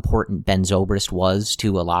imagine how important Ben Zobrist was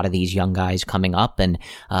to a lot of these young guys coming up. And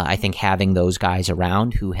I think having those guys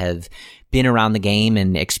around who have been around the game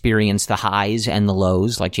and experienced the highs and the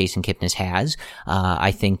lows like Jason Kipnis has,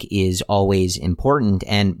 I think is always important.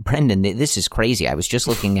 And Brendan, this is crazy. I was just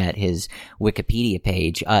looking at his Wikipedia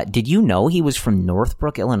page. Did you know he was from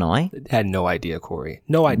Northbrook, Illinois? Had no idea, Corey.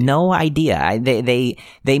 No idea. No idea.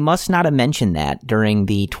 They must not have mentioned that during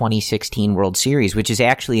the 2016 World Series, which is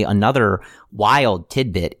actually another wild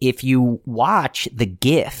tidbit. If you watch the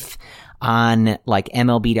GIF on like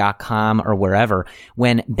MLB.com or wherever,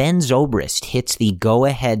 when Ben Zobrist hits the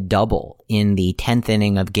go-ahead double in the 10th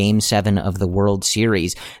inning of Game 7 of the World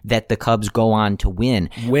Series that the Cubs go on to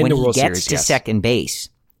win when he gets to second base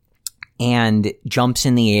and jumps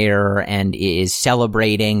in the air and is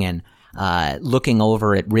celebrating and looking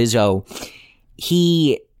over at Rizzo,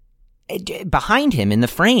 behind him in the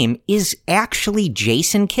frame is actually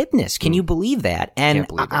Jason Kipnis. Can you believe that? And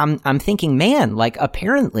I'm thinking, man, like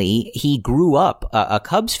apparently he grew up a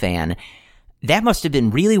Cubs fan. That must have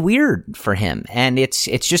been really weird for him. And it's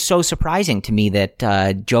just so surprising to me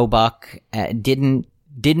that Joe Buck didn't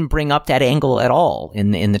bring up that angle at all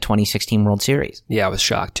in the 2016 World Series. Yeah, I was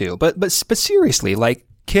shocked too. But seriously, like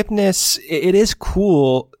Kipnis, it is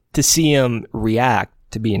cool to see him react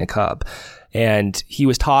to being a Cub. And he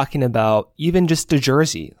was talking about even just the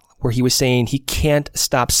jersey, where he was saying he can't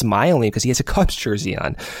stop smiling because he has a Cubs jersey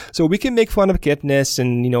on. So we can make fun of Kipnis,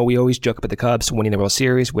 and, we always joke about the Cubs winning the World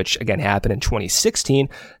Series, which again happened in 2016.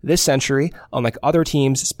 This century, unlike other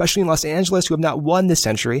teams, especially in Los Angeles, who have not won this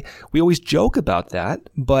century, we always joke about that,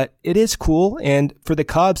 but it is cool. And for the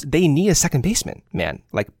Cubs, they need a second baseman, man,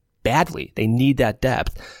 like badly. They need that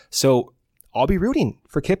depth. So I'll be rooting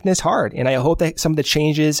for Kipnis hard. And I hope that some of the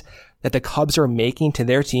changes that the Cubs are making to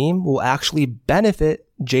their team will actually benefit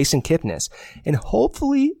Jason Kipnis. And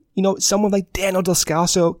hopefully, someone like Daniel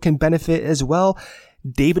Descalso can benefit as well.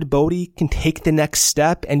 David Bodie can take the next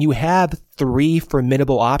step, and you have 3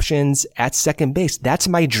 formidable options at second base. That's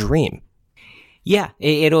my dream. Yeah,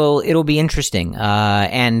 it'll be interesting.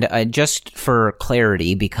 And just for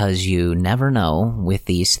clarity, because you never know with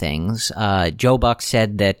these things, Joe Buck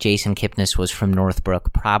said that Jason Kipnis was from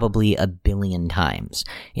Northbrook probably 1 billion times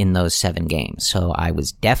in those 7 games. So I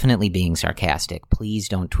was definitely being sarcastic. Please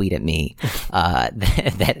don't tweet at me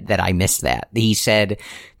that I missed that. He said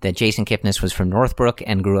that Jason Kipnis was from Northbrook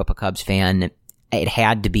and grew up a Cubs fan. It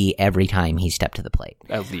had to be every time he stepped to the plate.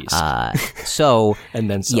 At least. So, and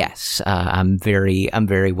then some. Yes, I'm very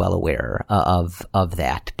well aware of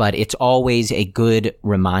that. But it's always a good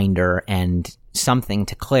reminder and something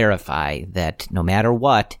to clarify that no matter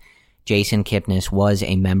what, Jason Kipnis was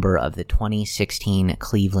a member of the 2016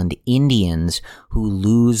 Cleveland Indians, who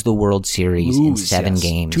lose the World Series in 7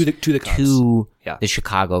 games to the Cubs. To the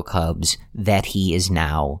Chicago Cubs, that he is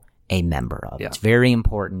now a member of. It's very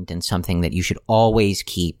important and something that you should always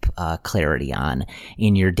keep clarity on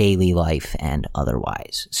in your daily life and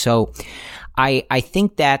otherwise. So I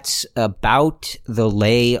think that's about the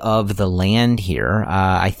lay of the land here.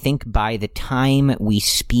 I think by the time we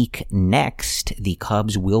speak next, the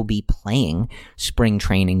Cubs will be playing spring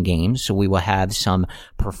training games, so we will have some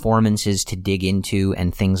performances to dig into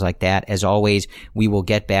and things like that. As always, we will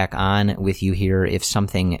get back on with you here if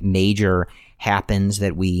something major happens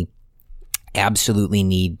that we absolutely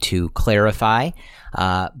need to clarify.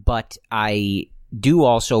 But I do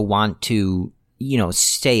also want to,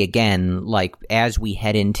 say again, like, as we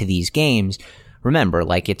head into these games, remember,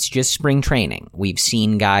 like, it's just spring training. We've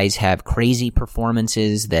seen guys have crazy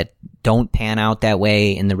performances that don't pan out that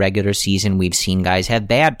way in the regular season. We've seen guys have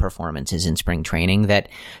bad performances in spring training that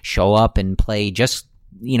show up and play just,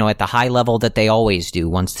 at the high level that they always do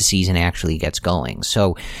once the season actually gets going.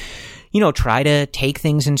 So, try to take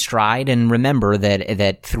things in stride and remember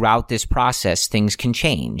that throughout this process, things can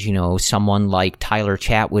change. Someone like Tyler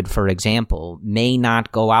Chatwood, for example, may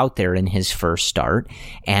not go out there in his first start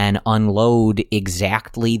and unload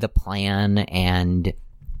exactly the plan and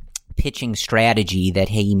pitching strategy that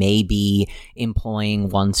he may be employing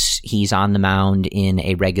once he's on the mound in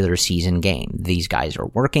a regular season game. These guys are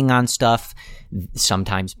working on stuff.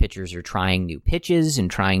 Sometimes pitchers are trying new pitches and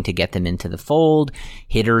trying to get them into the fold.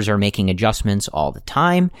 Hitters are making adjustments all the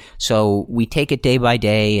time. So we take it day by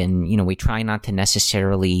day, and, we try not to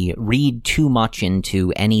necessarily read too much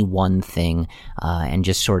into any one thing, and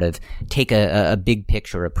just sort of take a big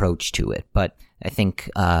picture approach to it. But I think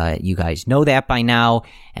you guys know that by now,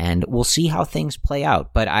 and we'll see how things play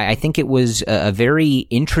out. But I think it was a very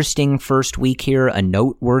interesting first week here, a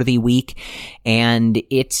noteworthy week, and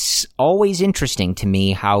it's always interesting to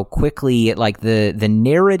me how quickly, like, the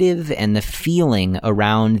narrative and the feeling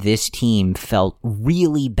around this team felt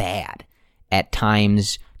really bad at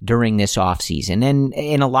times during this offseason, and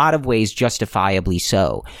in a lot of ways justifiably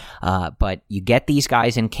so. But you get these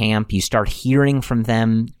guys in camp, you start hearing from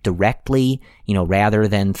them directly, rather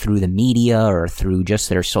than through the media or through just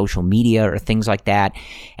their social media or things like that.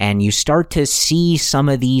 And you start to see some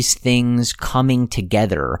of these things coming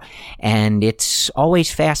together. And it's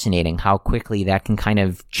always fascinating how quickly that can kind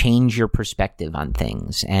of change your perspective on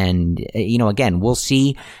things. And, again, we'll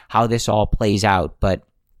see how this all plays out, but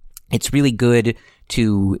it's really good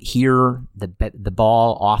to hear the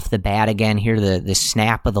ball off the bat again, hear the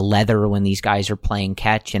snap of the leather when these guys are playing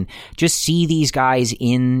catch, and just see these guys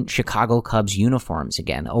in Chicago Cubs uniforms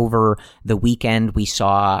again. Over the weekend, we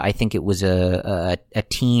saw, I think it was a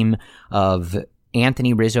team of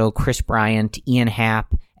Anthony Rizzo, Kris Bryant, Ian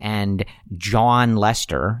Happ, and John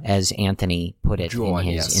Lester, as Anthony put it in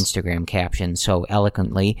his Instagram caption so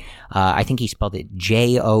eloquently. I think he spelled it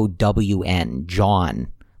J-O-W-N, John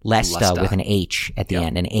Lesta with an H at the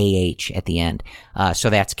end, an A-H at the end. So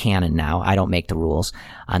that's canon now. I don't make the rules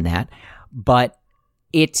on that. But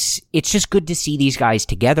it's just good to see these guys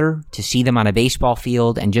together, to see them on a baseball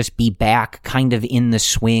field, and just be back kind of in the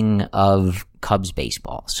swing of Cubs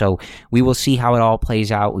baseball. So we will see how it all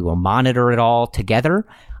plays out. We will monitor it all together.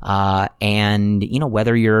 And,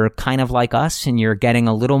 whether you're kind of like us and you're getting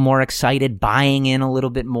a little more excited, buying in a little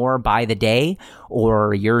bit more by the day,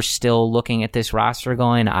 or you're still looking at this roster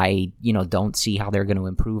going, I don't see how they're going to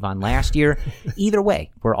improve on last year. Either way,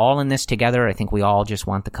 we're all in this together. I think we all just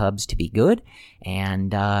want the Cubs to be good.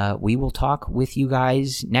 And, we will talk with you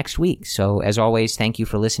guys next week. So as always, thank you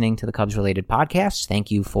for listening to the Cubs related podcasts. Thank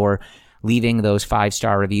you for leaving those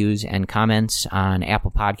 5-star reviews and comments on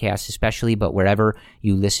Apple Podcasts especially, but wherever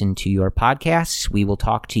you listen to your podcasts. We will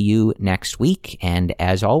talk to you next week, and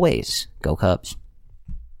as always, go Cubs.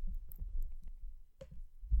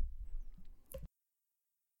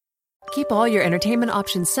 Keep all your entertainment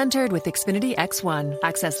options centered with Xfinity X1.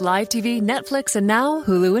 Access live TV, Netflix, and now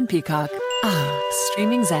Hulu and Peacock.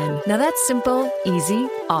 Streaming zen. Now that's simple, easy,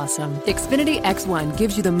 awesome. Xfinity X1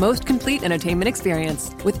 gives you the most complete entertainment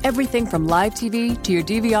experience with everything from live TV to your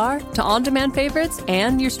DVR to on-demand favorites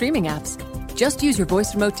and your streaming apps. Just use your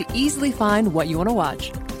voice remote to easily find what you want to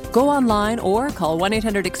watch. Go online or call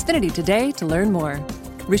 1-800-XFINITY today to learn more.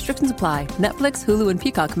 Restrictions apply. Netflix, Hulu, and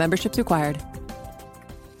Peacock memberships required.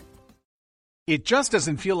 It just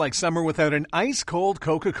doesn't feel like summer without an ice-cold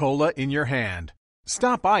Coca-Cola in your hand.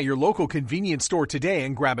 Stop by your local convenience store today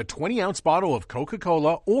and grab a 20-ounce bottle of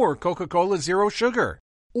Coca-Cola or Coca-Cola Zero Sugar.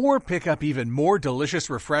 Or pick up even more delicious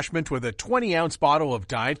refreshment with a 20-ounce bottle of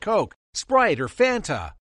Diet Coke, Sprite, or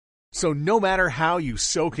Fanta. So no matter how you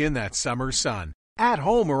soak in that summer sun, at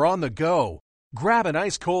home or on the go, grab an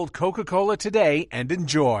ice-cold Coca-Cola today and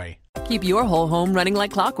enjoy. Keep your whole home running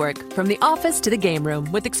like clockwork, from the office to the game room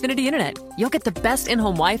with Xfinity Internet. You'll get the best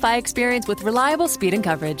in-home Wi-Fi experience with reliable speed and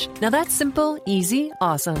coverage. Now that's simple, easy,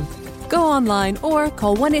 awesome. Go online or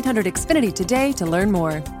call 1-800-XFINITY today to learn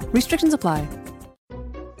more. Restrictions apply.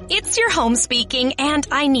 It's your home speaking, and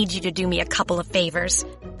I need you to do me a couple of favors.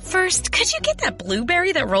 First, could you get that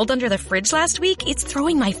blueberry that rolled under the fridge last week? It's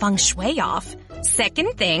throwing my feng shui off.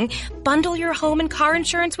 Second thing, bundle your home and car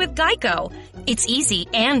insurance with Geico. It's easy,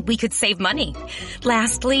 and we could save money.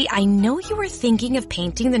 Lastly, I know you were thinking of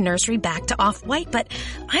painting the nursery back to off-white, but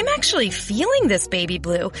I'm actually feeling this baby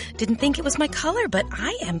blue. Didn't think it was my color, but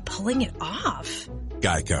I am pulling it off.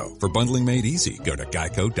 Geico. For bundling made easy, go to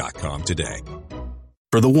geico.com today.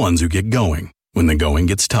 For the ones who get going when the going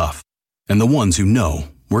gets tough, and the ones who know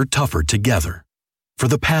we're tougher together. For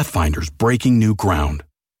the Pathfinders breaking new ground,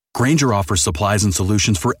 Grainger offers supplies and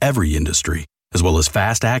solutions for every industry, as well as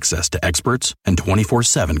fast access to experts and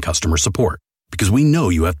 24/7 customer support. Because we know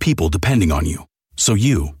you have people depending on you, so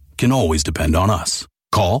you can always depend on us.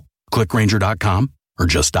 Call, click Grainger.com, or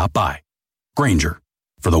just stop by. Grainger,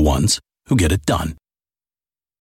 for the ones who get it done.